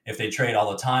they trade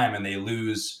all the time and they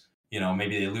lose,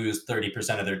 maybe they lose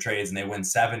 30% of their trades and they win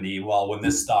 70, well, when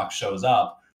this stock shows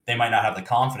up, they might not have the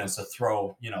confidence to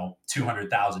throw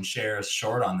 200,000 shares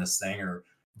short on this thing or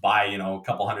buy a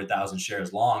couple 100,000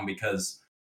 shares long because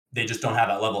they just don't have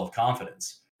that level of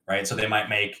confidence, right? So they might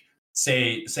make,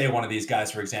 say one of these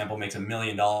guys, for example, makes $1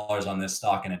 million on this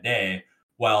stock in a day.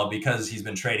 Well, because he's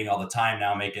been trading all the time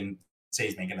now, say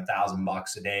he's making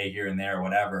 $1,000 a day here and there or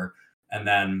whatever, and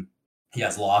then he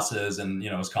has losses and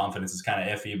his confidence is kind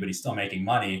of iffy, but he's still making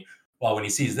money. Well, when he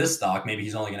sees this stock, maybe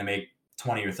he's only going to make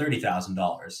 $20,000 or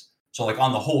 $30,000. So like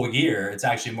on the whole year, it's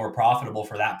actually more profitable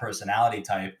for that personality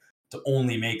type to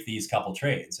only make these couple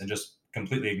trades and just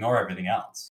completely ignore everything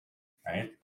else,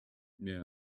 right? Yeah.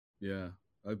 Yeah.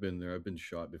 I've been there. I've been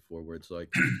shot before where it's like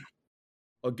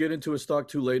I'll get into a stock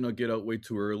too late and I'll get out way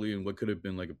too early, and what could have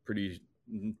been like a pretty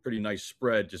nice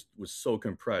spread just was so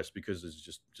compressed because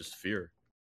it's just fear.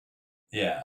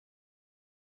 Yeah.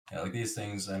 Yeah, like these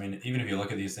things, I mean, even if you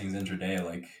look at these things intraday,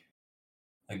 like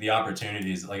the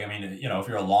opportunities, like I mean, if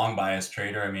you're a long bias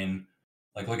trader, I mean,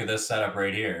 like look at this setup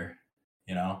right here,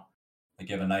 you know, like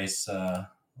you have a nice I'll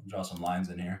draw some lines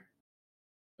in here.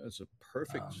 That's a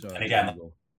perfect And again,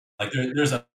 triangle. like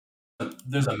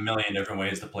there's a million different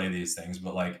ways to play these things,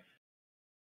 but like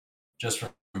just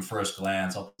from first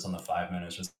glance, I'll put this on the 5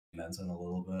 minutes just to condense it a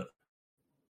little bit.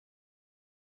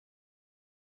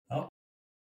 Oh,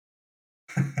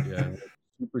 Yeah,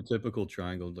 super typical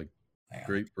triangle. Like Hang on.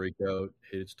 Great breakout,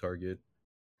 hit its target.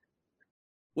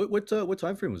 What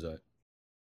time frame was that?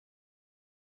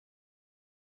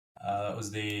 That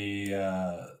was the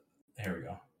here we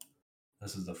go.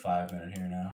 This is the 5 minute here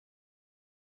now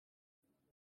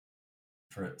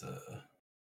for it to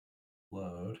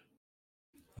load.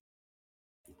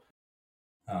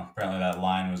 Oh, apparently that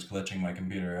line was glitching my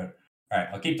computer out. All right,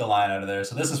 I'll keep the line out of there.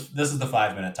 So this is the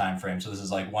 5 minute time frame. So this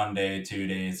is like 1 day, 2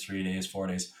 days, 3 days, 4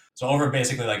 days. So over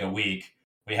basically like a week,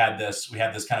 we had this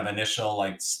kind of initial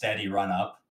like steady run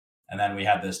up, and then we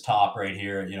had this top right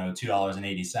here,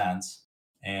 $2.80.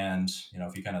 And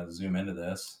if you kind of zoom into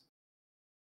this,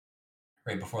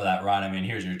 right before that run, I mean,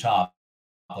 here's your top,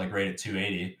 like right at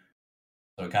 280.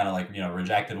 So it kind of like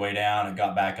rejected way down. It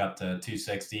got back up to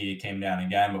 260, came down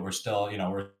again, but we're still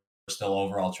we're still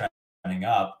overall trending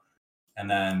up. And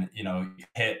then you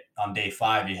hit on day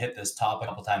 5, you hit this top a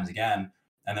couple times again,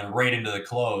 and then right into the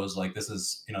close, like this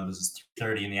is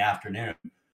 3:30 in the afternoon.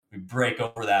 We break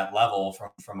over that level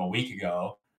from a week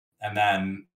ago, and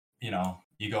then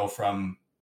you go from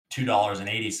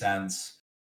 $2.80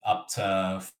 up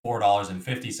to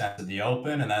 $4.50 at the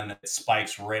open, and then it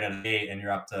spikes right out of the gate, and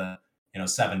you're up to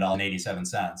 $7.87.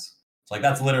 So like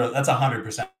that's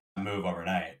 100% move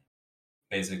overnight,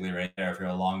 basically right there if you're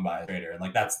a long buy trader. And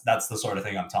like that's the sort of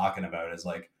thing I'm talking about, is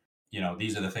like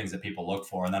these are the things that people look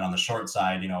for. And then on the short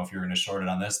side, if you're going to short it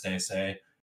on this day, say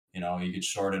you could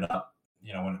short it up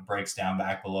when it breaks down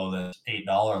back below the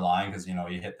 $8 line, because you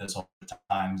hit this over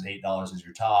times, $8 is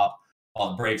your top.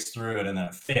 Well, it breaks through it and then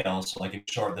it fails. So like you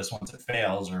short this once it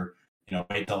fails, or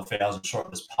wait till it fails and short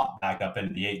this pop back up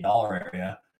into the $8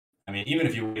 area. I mean, even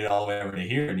if you waited all the way over to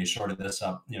here and you shorted this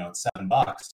up, at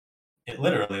 $7, it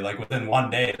literally, like within 1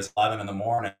 day, is 11 in the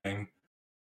morning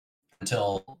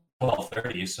until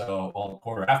 12:30. So, well,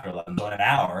 quarter after 11. So in an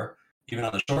hour, even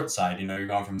on the short side, you're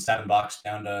going from $7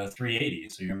 down to 380.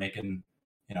 So you're making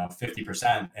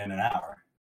 50% in an hour.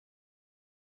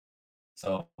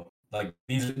 So like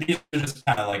these are just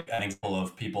kind of like an example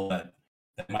of people that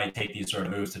might take these sort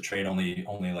of moves to trade only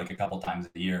like a couple times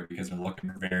a year, because they're looking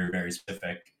for very, very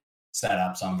specific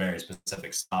setups on very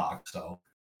specific stocks. So,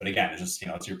 but again, it's just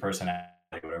it's your personality,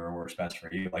 whatever works best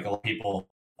for you. Like a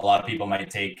lot of people might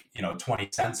take 20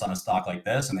 cents on a stock like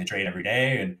this and they trade every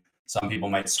day, and some people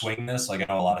might swing this. Like I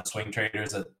know a lot of swing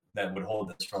traders that would hold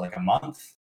this for like a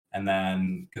month, and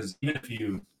then because even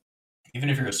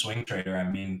if you're a swing trader, I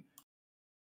mean,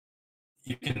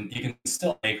 you can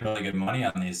still make really good money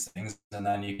on these things, and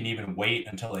then you can even wait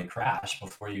until they crash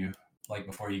before you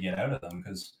get out of them.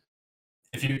 Because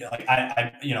if you like,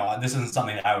 I this isn't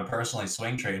something that I would personally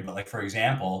swing trade, but like for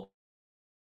example,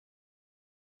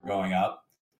 going up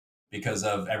because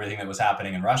of everything that was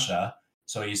happening in Russia.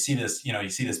 So you see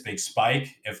this big spike.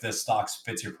 If this stock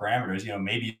fits your parameters,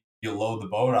 maybe you load the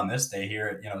boat on this day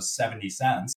here at 70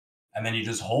 cents, and then you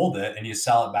just hold it and you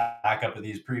sell it back up to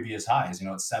these previous highs,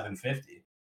 at 750.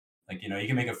 Like, you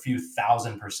can make a few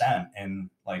 1,000% in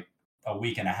like a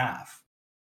week and a half,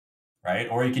 right?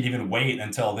 Or you could even wait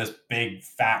until this big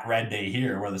fat red day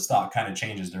here where the stock kind of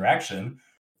changes direction.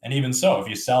 And even so, if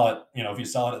you sell it,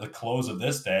 at the close of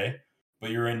this day, but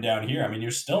you're in down here, I mean,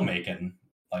 you're still making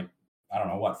like, I don't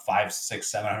know what, 5,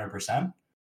 6, 700%.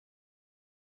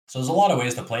 So there's a lot of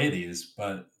ways to play these,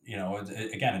 but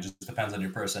again, it just depends on your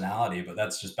personality. But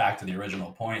that's just back to the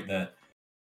original point that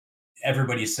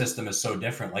everybody's system is so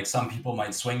different. Like some people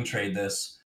might swing trade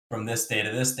this from this day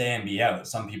to this day and be out.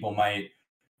 Some people might,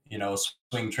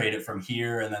 swing trade it from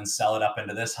here and then sell it up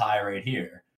into this high right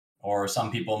here. Or some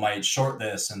people might short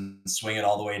this and swing it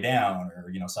all the way down.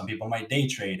 Or, some people might day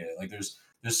trade it. Like there's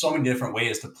so many different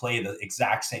ways to play the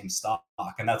exact same stock.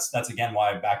 And that's again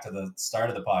why, back to the start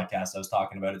of the podcast I was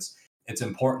talking about, it's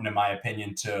important in my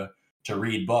opinion to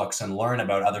read books and learn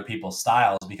about other people's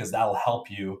styles, because that'll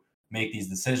help you make these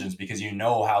decisions, because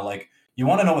how, like, you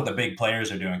want to know what the big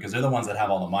players are doing, because they're the ones that have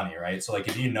all the money, right? So like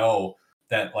if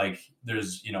that like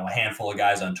there's a handful of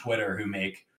guys on Twitter who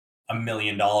make $1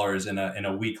 million in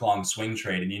a week-long swing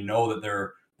trade, and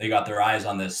that they got their eyes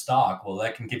on this stock, well,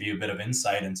 that can give you a bit of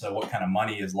insight into what kind of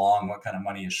money is long, what kind of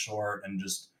money is short, and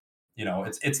just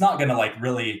it's not going to like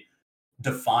really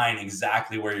define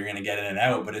exactly where you're going to get in and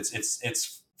out, but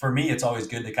it's for me, it's always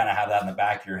good to kind of have that in the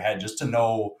back of your head, just to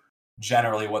know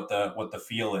generally what the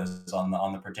feel is on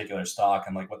the particular stock,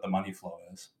 and like what the money flow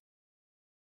is.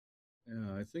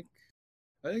 Yeah, I think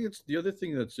it's the other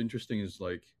thing that's interesting is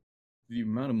like the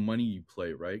amount of money you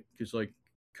play, right? Because like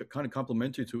kind of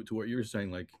complementary to what you're saying,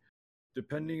 like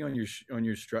depending on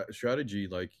your strategy,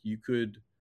 like you could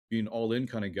be an all-in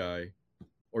kind of guy,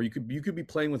 or you could be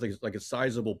playing with like a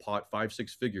sizable pot, 5,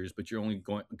 6 figures, but you're only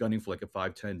gunning for like a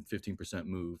 5, 10, 15%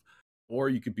 move. or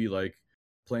you could be like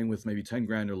playing with maybe 10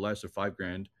 grand or less or 5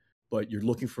 grand, but you're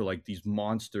looking for like these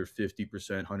monster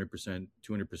 50%, 100%,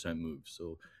 200% moves.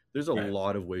 So there's a Right.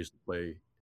 lot of ways to play.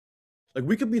 Like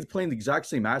we could be playing the exact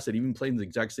same asset, even playing the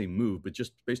exact same move, but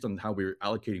just based on how we're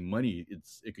allocating money,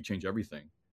 it could change everything.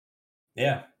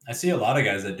 Yeah, I see a lot of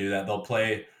guys that do that. They'll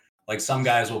play like some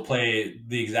guys will play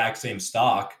the exact same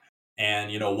stock,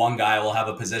 and one guy will have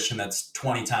a position that's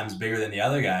 20 times bigger than the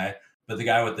other guy, but the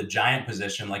guy with the giant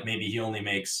position, like maybe he only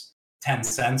makes 10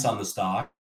 cents on the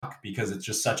stock because it's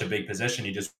just such a big position.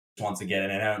 He just wants to get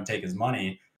in and out and take his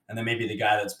money. And then maybe the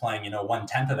guy that's playing,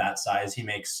 1/10 of that size, he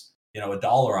makes,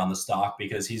 $1 on the stock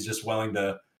because he's just willing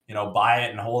to, buy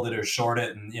it and hold it or short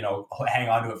it and, hang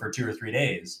on to it for 2 or 3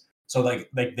 days. So like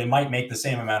they might make the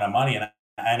same amount of money, and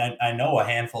I know a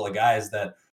handful of guys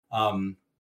that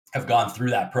have gone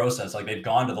through that process. Like they've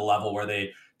gone to the level where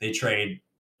they trade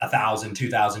 1,000,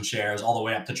 2,000 shares, all the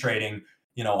way up to trading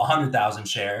 100,000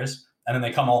 shares, and then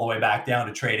they come all the way back down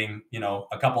to trading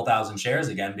a couple thousand shares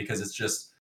again because it's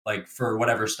just like for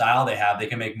whatever style they have, they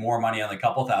can make more money on the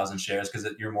couple thousand shares because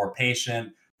you're more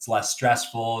patient, it's less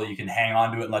stressful, you can hang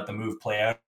on to it and let the move play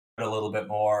out a little bit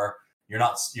more. You're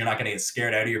not going to get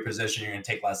scared out of your position. You're going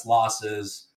to take less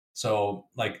losses. So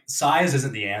like size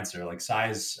isn't the answer. Like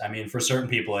size, I mean, for certain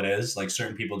people it is. Like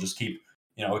certain people just keep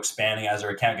expanding as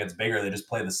their account gets bigger. They just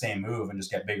play the same move and just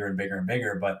get bigger and bigger and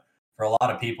bigger. But for a lot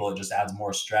of people, it just adds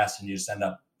more stress, and you just end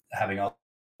up having all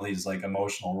these like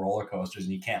emotional roller coasters,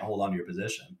 and you can't hold on to your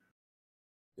position.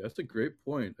 That's a great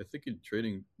point. I think in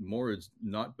trading more is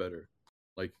not better.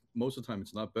 Like most of the time,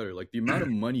 it's not better. Like the amount of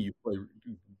money you play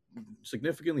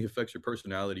significantly affects your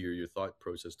personality or your thought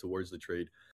process towards the trade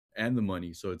and the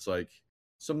money. So it's like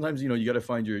sometimes you got to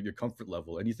find your comfort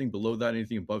level. Anything below that,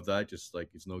 anything above that, just like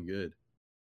it's no good.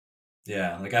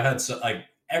 Yeah, like I've had like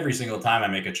every single time I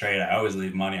make a trade, I always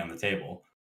leave money on the table,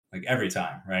 like every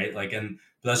time, right? Like, and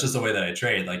but that's just the way that I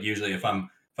trade. Like usually, if I'm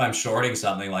shorting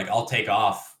something, like I'll take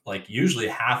off like usually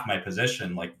half my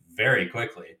position like very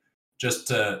quickly, just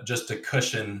to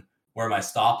cushion where my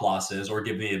stop loss is, or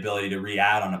give me the ability to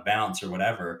re-add on a bounce or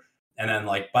whatever. And then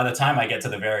like by the time I get to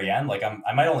the very end, like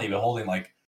I might only be holding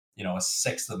like a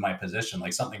sixth of my position,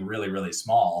 like something really really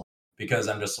small, because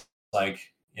I'm just like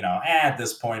at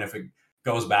this point, if it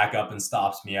goes back up and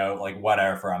stops me out, like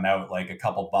whatever, I'm out like a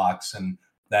couple bucks. And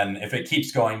then if it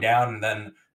keeps going down,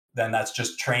 then that's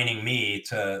just training me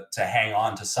to hang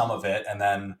on to some of it. And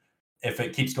then if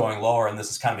it keeps going lower, and this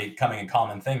is kind of becoming a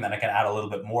common thing, then I can add a little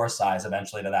bit more size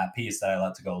eventually to that piece that I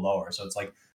let to go lower. So it's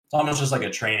almost just like a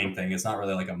training thing. It's not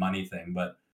really like a money thing,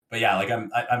 but yeah, like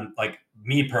I'm like,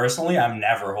 me personally, I'm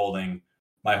never holding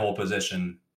my whole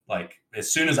position. Like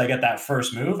as soon as I get that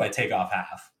first move, I take off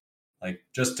half, like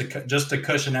just to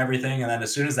cushion everything. And then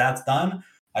as soon as that's done,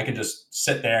 I can just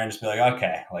sit there and just be like,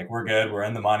 okay, like we're good, we're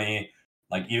in the money.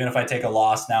 Like even if I take a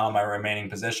loss now in my remaining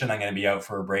position, I'm going to be out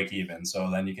for a break even. So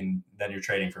then you're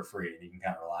trading for free and you can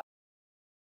kind of relax.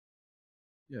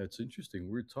 Yeah, it's interesting.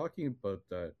 We're talking about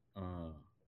that.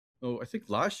 Oh, I think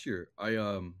last year I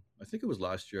think it was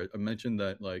last year I mentioned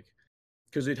that like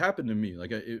because it happened to me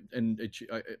like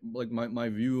like my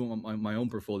view on my own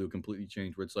portfolio completely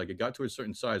changed where it's like it got to a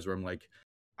certain size where I'm like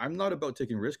I'm not about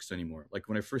taking risks anymore. Like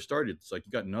when I first started, it's like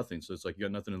you got nothing, so it's like you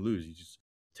got nothing to lose. You just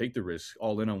take the risk,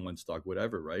 all in on one stock,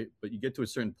 whatever, right? But you get to a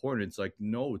certain point, it's like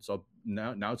no, it's up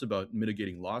now. It's about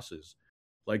mitigating losses.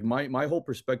 Like my whole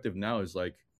perspective now is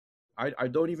like I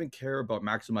don't even care about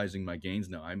maximizing my gains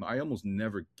now. I almost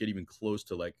never get even close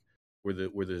to like where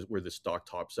the stock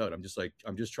tops out. I'm just like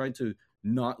I'm just trying to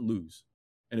not lose,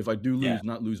 and if I do Yeah. lose,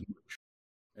 not lose much.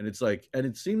 And it's like, and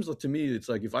it seems like to me, it's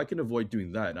like if I can avoid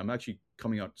doing that, I'm actually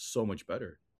coming out so much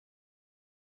better.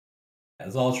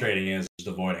 As all trading is, just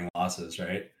avoiding losses,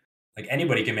 right? Like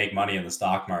anybody can make money in the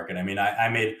stock market. I mean, I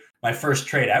made my first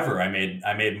trade ever. I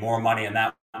made more money in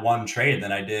that one trade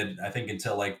than I did, I think,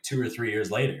 until like 2 or 3 years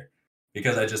later,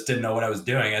 because I just didn't know what I was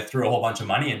doing. I threw a whole bunch of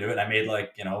money into it. I made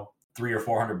like 300 or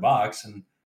 400 bucks, and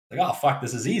like, oh fuck,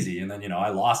 this is easy. And then I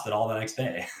lost it all the next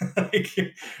day, like,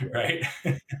 right?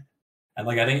 And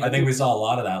like I I think think, we saw a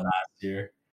lot of that last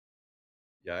year.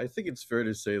 yeah, I think it's fair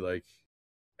to say like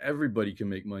everybody can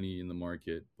make money in the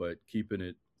market, but keeping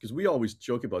it because we always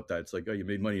joke about that. It's like, oh, you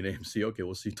made money in AMC. Okay,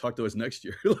 we'll see. Talk to us next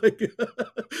year. Like, what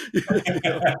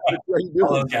are you All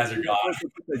doing? those guys are You're not gone. supposed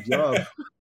to quit that job.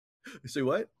 You say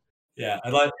what? Yeah,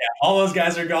 all those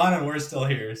guys are gone, and we're still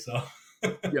here. So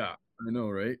Yeah, I know,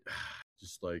 right?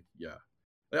 Just like, yeah.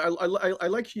 I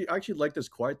like I actually like this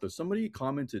quite though. Somebody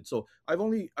commented. So I've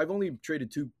only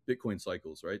traded two Bitcoin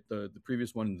cycles, right? The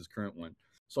previous one and this current one.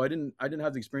 So I didn't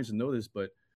have the experience to know this,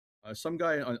 but Some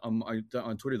guy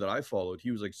on Twitter that I followed,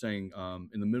 he was like saying,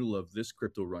 in the middle of this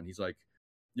crypto run, he's like,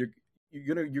 "You're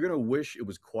you're gonna wish it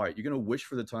was quiet. You're gonna wish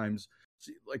for the times,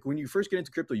 see, like when you first get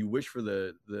into crypto, you wish for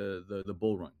the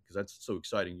bull run because that's so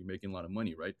exciting. You're making a lot of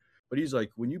money, right? But he's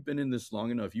like, when you've been in this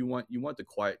long enough, you want the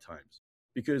quiet times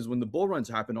because when the bull runs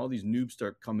happen, all these noobs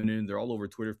start coming in. They're all over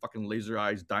Twitter, fucking laser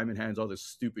eyes, diamond hands, all this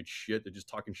stupid shit. They're just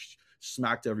talking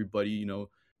smack to everybody.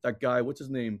 That guy, what's his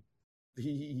name?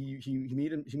 He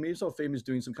made himself famous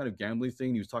doing some kind of gambling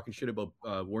thing. He was talking shit about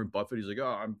Warren Buffett. He's like,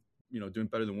 oh, I'm doing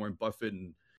better than Warren Buffett,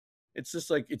 and it's just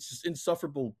like it's just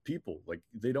insufferable people. Like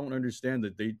they don't understand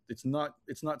that it's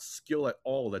not skill at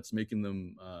all that's making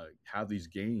them have these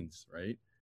gains, right?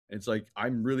 And it's like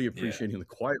I'm really Yeah, appreciating the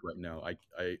quiet right now.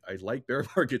 I like bear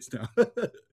markets now.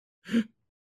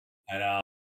 I know.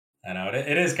 I know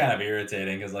it is kind of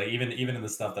irritating because like even in the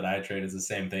stuff that I trade, it's the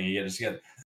same thing. Just get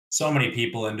so many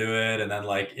people into it, and then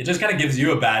like it just kind of gives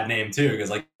you a bad name too. Because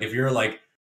like if you're like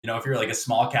if you're like a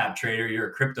small cap trader, you're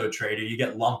a crypto trader, you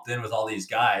get lumped in with all these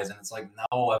guys, and it's like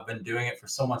no, I've been doing it for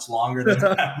so much longer than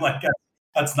them. Like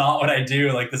that's not what I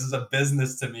do. Like this is a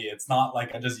business to me. It's not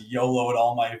like I just YOLO'd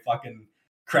all my fucking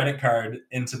credit card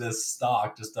into this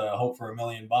stock just to hope for $1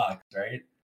 million, right?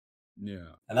 Yeah,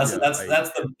 And that's yeah, that's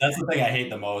that's the that's the thing I hate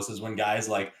the most is when guys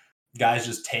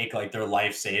just take like their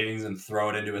life savings and throw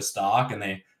it into a stock and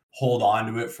they hold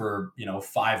on to it for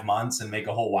 5 months and make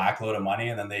a whole whack load of money,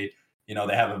 and then they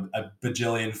have a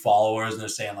bajillion followers and they're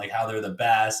saying like how they're the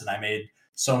best and I made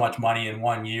so much money in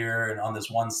 1 year and on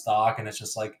this one stock, and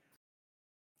it's like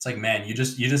man, you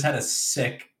just had a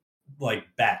sick like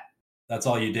bet. That's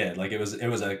all you did. Like it was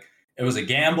a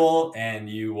gamble and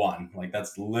you won. Like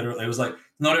that's literally, it was like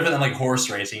no different than like horse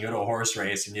racing. You go to a horse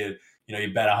race and you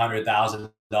bet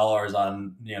 $100,000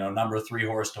 on number three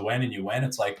horse to win and you win.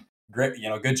 It's like great,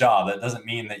 good job. That doesn't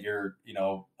mean that you're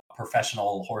a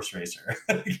professional horse racer.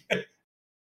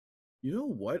 you know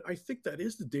what? I think that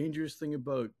is the dangerous thing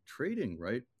about trading,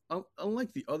 right?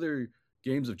 Unlike the other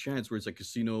games of chance where it's like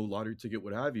casino, lottery ticket,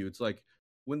 what have you, it's like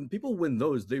when people win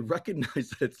those, they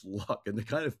recognize that it's luck and they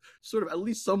kind of sort of at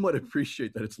least somewhat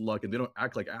appreciate that it's luck and they don't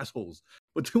act like assholes.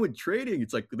 But doing trading,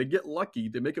 it's like they get lucky,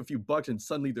 they make a few bucks, and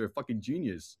suddenly they're a fucking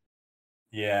genius.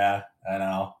 Yeah, I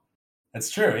know.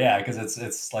 It's true. Yeah, because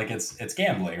it's like it's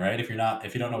gambling, right? If you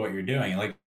don't know what you're doing,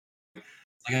 like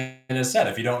I just said,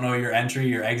 if you don't know your entry,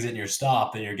 your exit, and your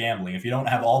stop, then you're gambling. If you don't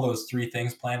have all those three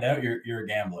things planned out, you're a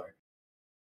gambler.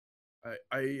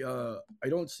 I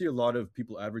don't see a lot of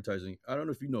people advertising. I don't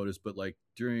know if you noticed, but like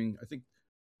during I think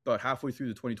about halfway through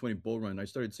the 2020 bull run, I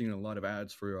started seeing a lot of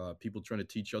ads for people trying to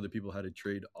teach other people how to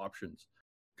trade options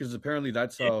because apparently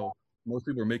that's Yeah, how most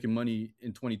people are making money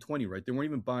in 2020, right? They weren't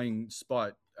even buying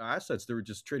spot assets; they were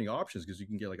just trading options because you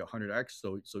can get like 100x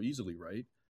so easily, right?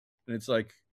 And it's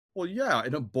like, well, yeah,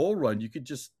 in a bull run, you could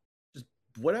just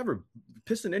whatever,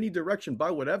 piss in any direction,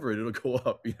 buy whatever, and it'll go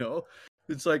up, you know?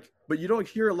 It's like, but you don't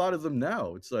hear a lot of them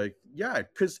now. It's like, yeah,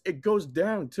 because it goes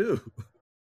down too,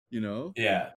 you know?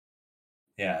 yeah,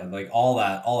 yeah. Like all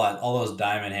those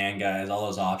diamond hand guys, all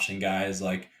those option guys,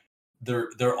 like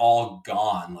they're all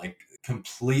gone, like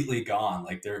completely gone.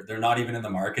 Like they're not even in the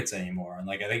markets anymore. And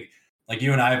like I think like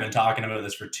you and I have been talking about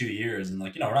this for 2 years, and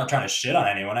like we're not trying to shit on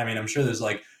anyone. I mean, I'm sure there's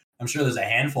a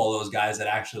handful of those guys that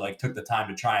actually like took the time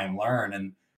to try and learn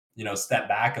and step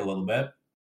back a little bit,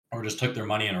 or just took their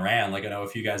money and ran. Like I know a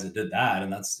few guys that did that,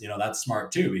 and that's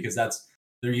smart too because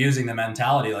they're using the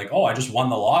mentality like, oh, I just won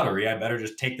the lottery, I better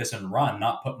just take this and run,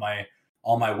 not put my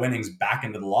all my winnings back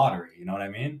into the lottery. You know what I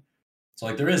mean? So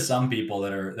like there is some people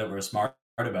that were smart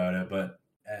about it, but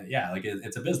yeah, like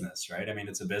it's a business, right? I mean,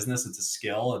 it's a business, it's a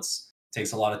skill, it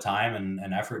takes a lot of time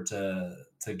and effort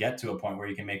to get to a point where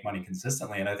you can make money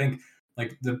consistently. And I think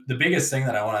like the biggest thing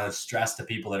that I want to stress to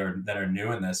people that are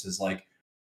new in this is like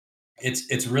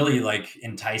it's really like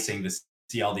enticing to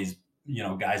see all these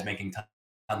guys making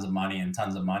tons of money and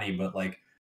tons of money, but like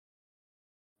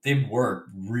they've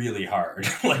worked really hard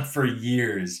like for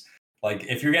years. Like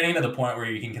if you're getting to the point where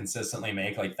you can consistently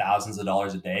make like thousands of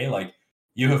dollars a day, like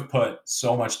you have put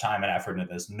so much time and effort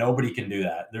into this. Nobody can do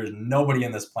that. There's nobody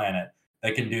in this planet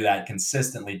that can do that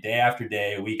consistently day after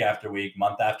day, week after week,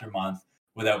 month after month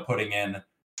without putting in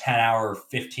 10-hour,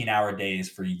 15-hour days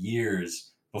for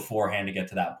years beforehand to get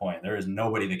to that point. There is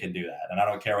nobody that can do that. And I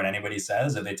don't care what anybody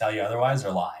says. If they tell you otherwise,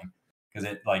 they're lying because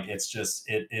it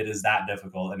is that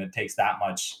difficult and it takes that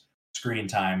much screen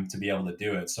time to be able to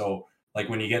do it. So like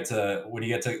when you get to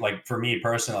like for me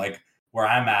personally, like where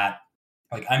I'm at,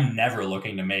 like I'm never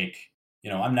looking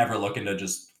to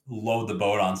just load the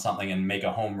boat on something and make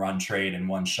a home run trade in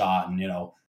one shot and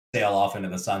sail off into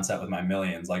the sunset with my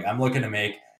millions. Like I'm looking to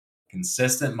make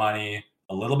consistent money,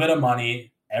 a little bit of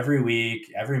money every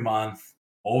week, every month,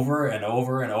 over and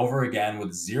over and over again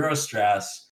with zero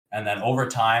stress. And then over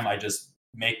time, I just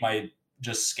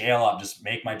just scale up, just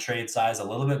make my trade size a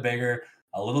little bit bigger,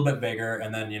 a little bit bigger.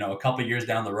 And then, a couple years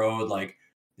down the road, like,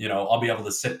 I'll be able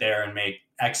to sit there and make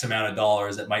X amount of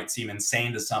dollars that might seem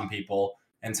insane to some people.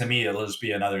 And to me, it'll just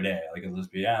be another day. Like it'll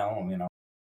just be, yeah, well,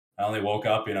 I only woke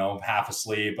up, half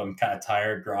asleep. I'm kind of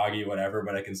tired, groggy, whatever,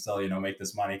 but I can still, make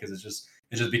this money because it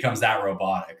just becomes that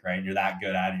robotic, right? And you're that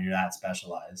good at it, and you're that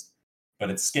specialized. But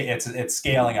it's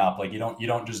scaling up. Like you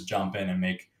don't just jump in and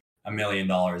make $1 million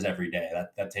every day.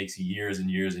 That takes years and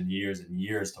years and years and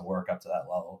years to work up to that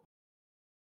level.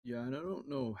 Yeah, and I don't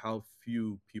know how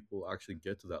few people actually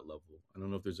get to that level. I don't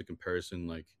know if there's a comparison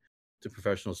like to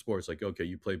professional sports. Like, okay,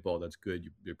 you play ball, that's good.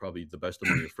 You're probably the best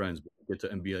among your friends. But you get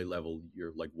to NBA level,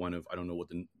 you're like one of I don't know what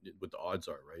the odds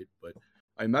are, right? But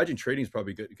I imagine trading is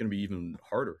probably going to be even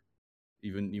harder,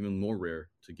 even more rare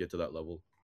to get to that level.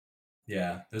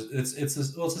 Yeah, it's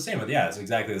the same with yeah, it's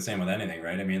exactly the same with anything,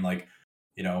 right? I mean, like,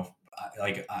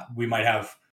 we might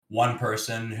have one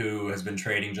person who has been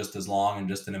trading just as long and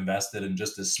just as invested and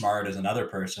just as smart as another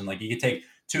person. Like, you could take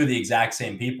two of the exact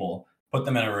same people, put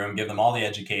them in a room, give them all the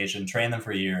education, train them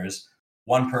for years.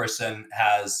 One person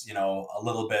has, a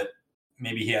little bit,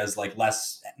 maybe he has like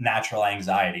less natural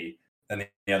anxiety than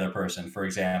the other person, for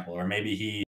example, or maybe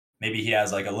he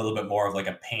has like a little bit more of like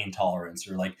a pain tolerance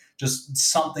or like just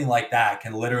something like that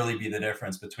can literally be the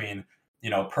difference between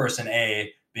person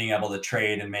A being able to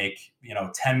trade and make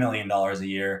 $10 million a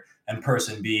year and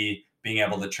person B being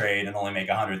able to trade and only make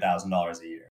 $100,000 a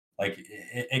year. Like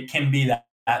it can be that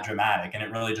dramatic, and it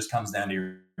really just comes down to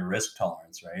your risk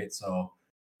tolerance, right? So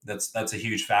that's a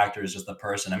huge factor, is just the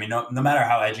person. I mean, no matter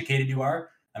how educated you are,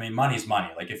 I mean, money's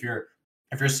money. Like if you're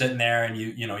sitting there and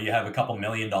you have a couple $1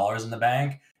 million in the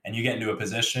bank and you get into a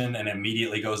position and it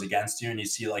immediately goes against you and you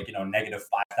see like negative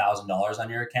 $5,000 on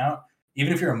your account,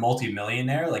 even if you're a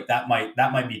multi-millionaire, like that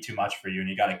might be too much for you and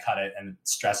you got to cut it, and it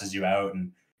stresses you out,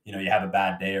 and you have a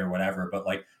bad day or whatever. But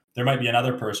like there might be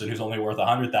another person who's only worth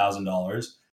 $100,000,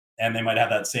 and they might have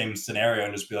that same scenario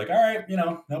and just be like, all right,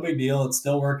 no big deal, it's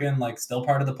still working, like still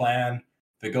part of the plan.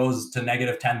 If it goes to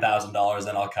negative $10,000,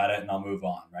 then I'll cut it and I'll move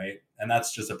on, right? And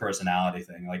that's just a personality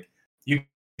thing. Like you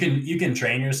can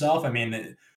train yourself. I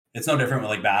mean, it's no different with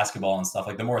like basketball and stuff.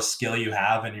 Like the more skill you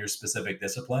have in your specific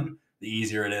discipline, the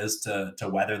easier it is to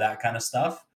weather that kind of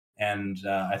stuff. And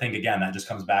I think again that just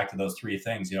comes back to those three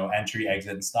things: entry,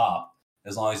 exit, and stop.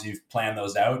 As long as you've planned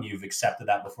those out and you've accepted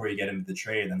that before you get into the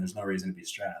trade, then there's no reason to be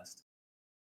stressed.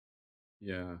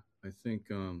 Yeah, I think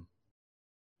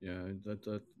yeah,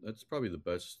 that's probably the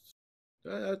best.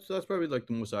 That's probably like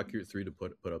the most accurate three to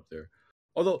put up there.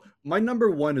 Although my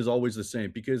number one is always the same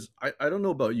because I don't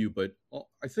know about you, but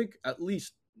I think at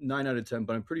least 9 out of 10,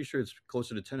 but I'm pretty sure it's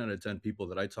closer to 10 out of 10 people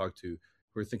that I talk to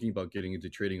who are thinking about getting into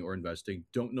trading or investing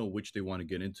don't know which they want to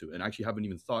get into and actually haven't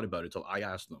even thought about it until I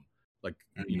ask them. Like,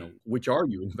 Mhm. which are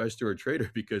you, investor or trader?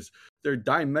 Because they're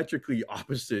diametrically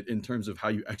opposite in terms of how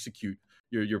you execute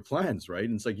your plans, right?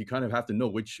 And it's like you kind of have to know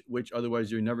which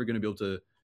otherwise you're never going to be able to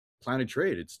plan a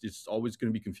trade. It's always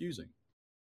going to be confusing.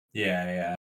 Yeah,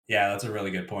 yeah, yeah. That's a really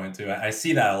good point too. I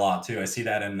see that a lot too. I see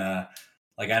that in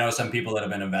like I know some people that have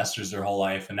been investors their whole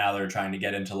life, and now they're trying to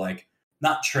get into like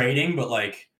not trading, but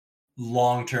like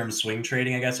long-term swing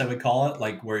trading, I guess I would call it,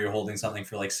 like where you're holding something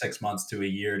for like 6 months to a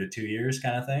year to 2 years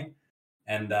kind of thing.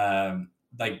 And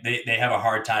like they have a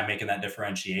hard time making that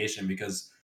differentiation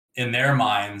because in their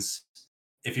minds,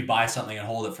 if you buy something and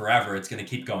hold it forever, it's going to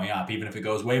keep going up. Even if it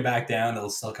goes way back down, it'll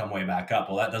still come way back up.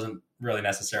 Well, that doesn't really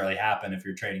necessarily happen if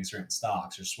you're trading certain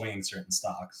stocks or swinging certain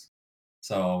stocks.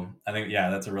 So I think, yeah,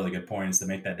 that's a really good point, is to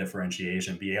make that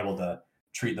differentiation, be able to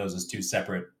treat those as two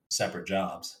separate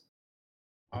jobs.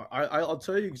 I'll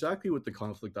tell you exactly what the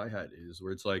conflict I had is,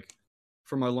 where it's like,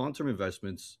 for my long term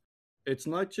investments, it's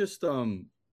not just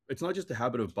it's not just the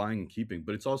habit of buying and keeping,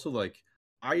 but it's also like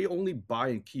I only buy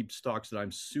and keep stocks that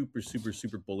I'm super super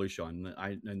super bullish on,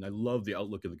 and I love the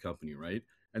outlook of the company, right?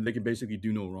 And they can basically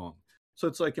do no wrong. So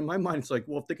it's like in my mind, it's like,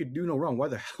 well, if they could do no wrong, why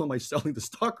the hell am I selling the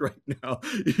stock right now?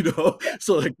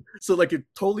 So like it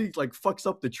totally like fucks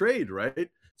up the trade, right?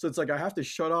 So it's like I have to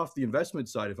shut off the investment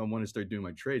side if I want to start doing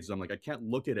my trades. I'm like, I can't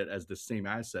look at it as the same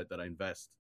asset that I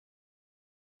invest.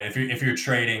 If you're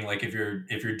trading, like if you're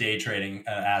day trading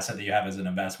an asset that you have as an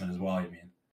investment as well, you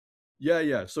mean? Yeah,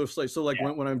 yeah. So it's like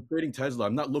Yeah. when I'm trading Tesla,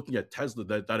 I'm not looking at Tesla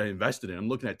that I invested in. I'm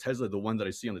looking at Tesla, the one that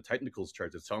I see on the technicals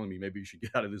chart that's telling me maybe you should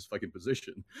get out of this fucking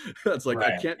position. It's like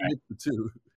I Right. can't mix the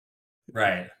two.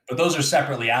 Right. But those are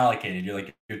separately allocated.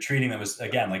 You're treating them as,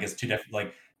 again, like it's two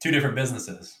different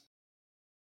businesses.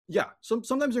 Yeah,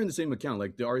 sometimes they're in the same account,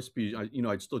 like the RSP,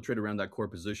 I'd still trade around that core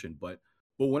position, but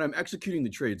when I'm executing the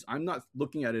trades, I'm not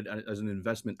looking at it as an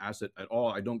investment asset at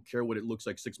all. I don't care what it looks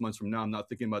like 6 months from now. I'm not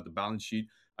thinking about the balance sheet.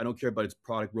 I don't care about its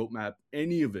product roadmap,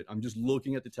 any of it. I'm just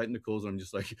looking at the technicals, and I'm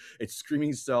just like, "It's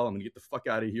screaming sell. I'm gonna get the fuck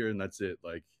out of here," and that's it,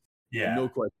 like, Yeah, no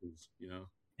questions, you know?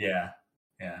 yeah,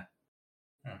 yeah.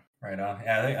 Right on.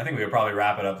 Yeah, I think we would probably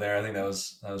wrap it up there. I think that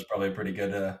was probably a pretty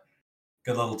good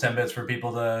little tidbits for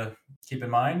people to keep in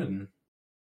mind and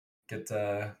get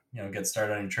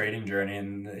started on your trading journey.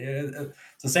 And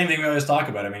it's the same thing we always talk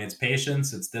about. I mean, it's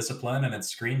patience, it's discipline, and it's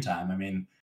screen time. I mean,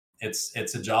 it's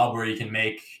a job where you can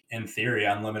make, in theory,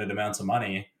 unlimited amounts of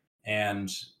money,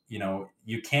 and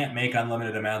you can't make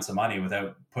unlimited amounts of money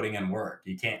without putting in work.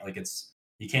 You can't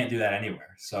do that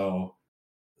anywhere. So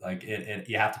like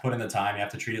you have to put in the time. You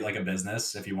have to treat it like a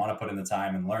business. If you want to put in the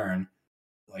time and learn,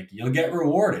 like you'll get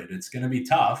rewarded. It's going to be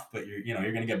tough, but you're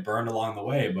going to get burned along the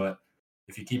way. But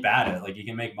if you keep at it, like you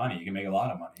can make money. You can make a lot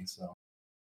of money. So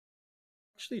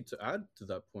Actually, to add to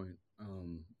that point, I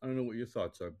don't know what your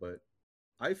thoughts are, but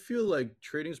I feel like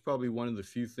trading is probably one of the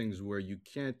few things where you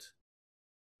can't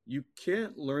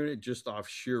learn it just off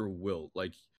sheer will.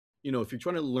 Like, if you're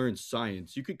trying to learn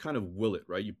science, you could kind of will it,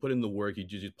 right? You put in the work, you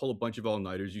just pull a bunch of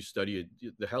all-nighters, you study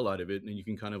it, the hell out of it, and then you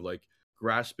can kind of like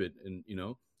grasp it. And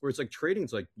where it's like trading,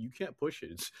 it's like you can't push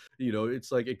it.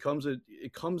 It's like it comes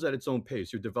at its own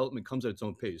pace. Your development comes at its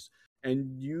own pace.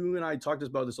 And you and I talked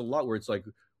about this a lot, where it's like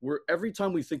we're every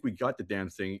time we think we got the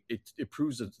damn thing, it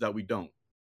proves that we don't.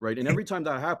 Right. And every time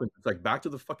that happens, it's like back to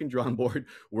the fucking drawing board.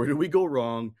 Where did we go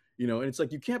wrong? And it's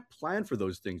like you can't plan for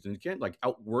those things, and you can't like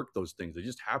outwork those things. They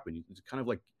just happen. It's kind of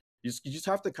like you just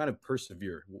have to kind of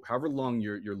persevere. However long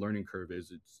your learning curve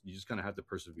is, you just kind of have to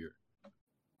persevere.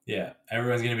 yeah,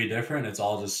 everyone's going to be different. It's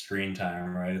all just screen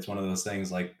time, right? It's one of those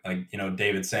things like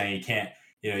David saying you can't,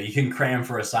 you can cram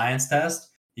for a science test,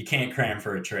 you can't cram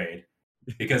for a trade.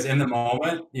 Because in the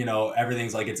moment,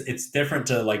 everything's like it's different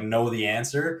to like know the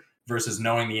answer versus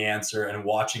knowing the answer and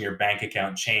watching your bank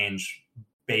account change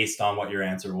based on what your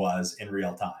answer was in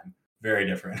real time. Very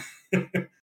different.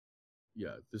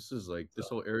 Yeah, this is like So, this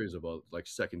whole area is about like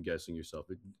second guessing yourself.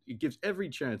 It gives every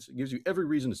chance. It gives you every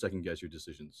reason to second guess your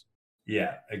decisions.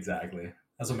 yeah, exactly.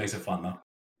 That's what makes it fun, though.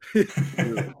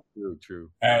 True, true, true.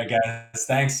 All right, guys.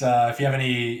 Thanks. If you have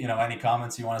any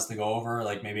comments you want us to go over,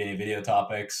 like maybe any video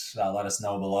topics, let us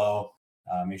know below.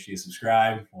 Make sure you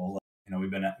subscribe. We've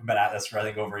been at this for I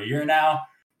think over a year now,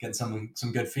 getting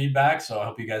some good feedback. So I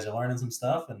hope you guys are learning some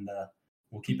stuff, and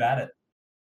we'll keep at it.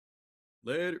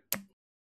 Later.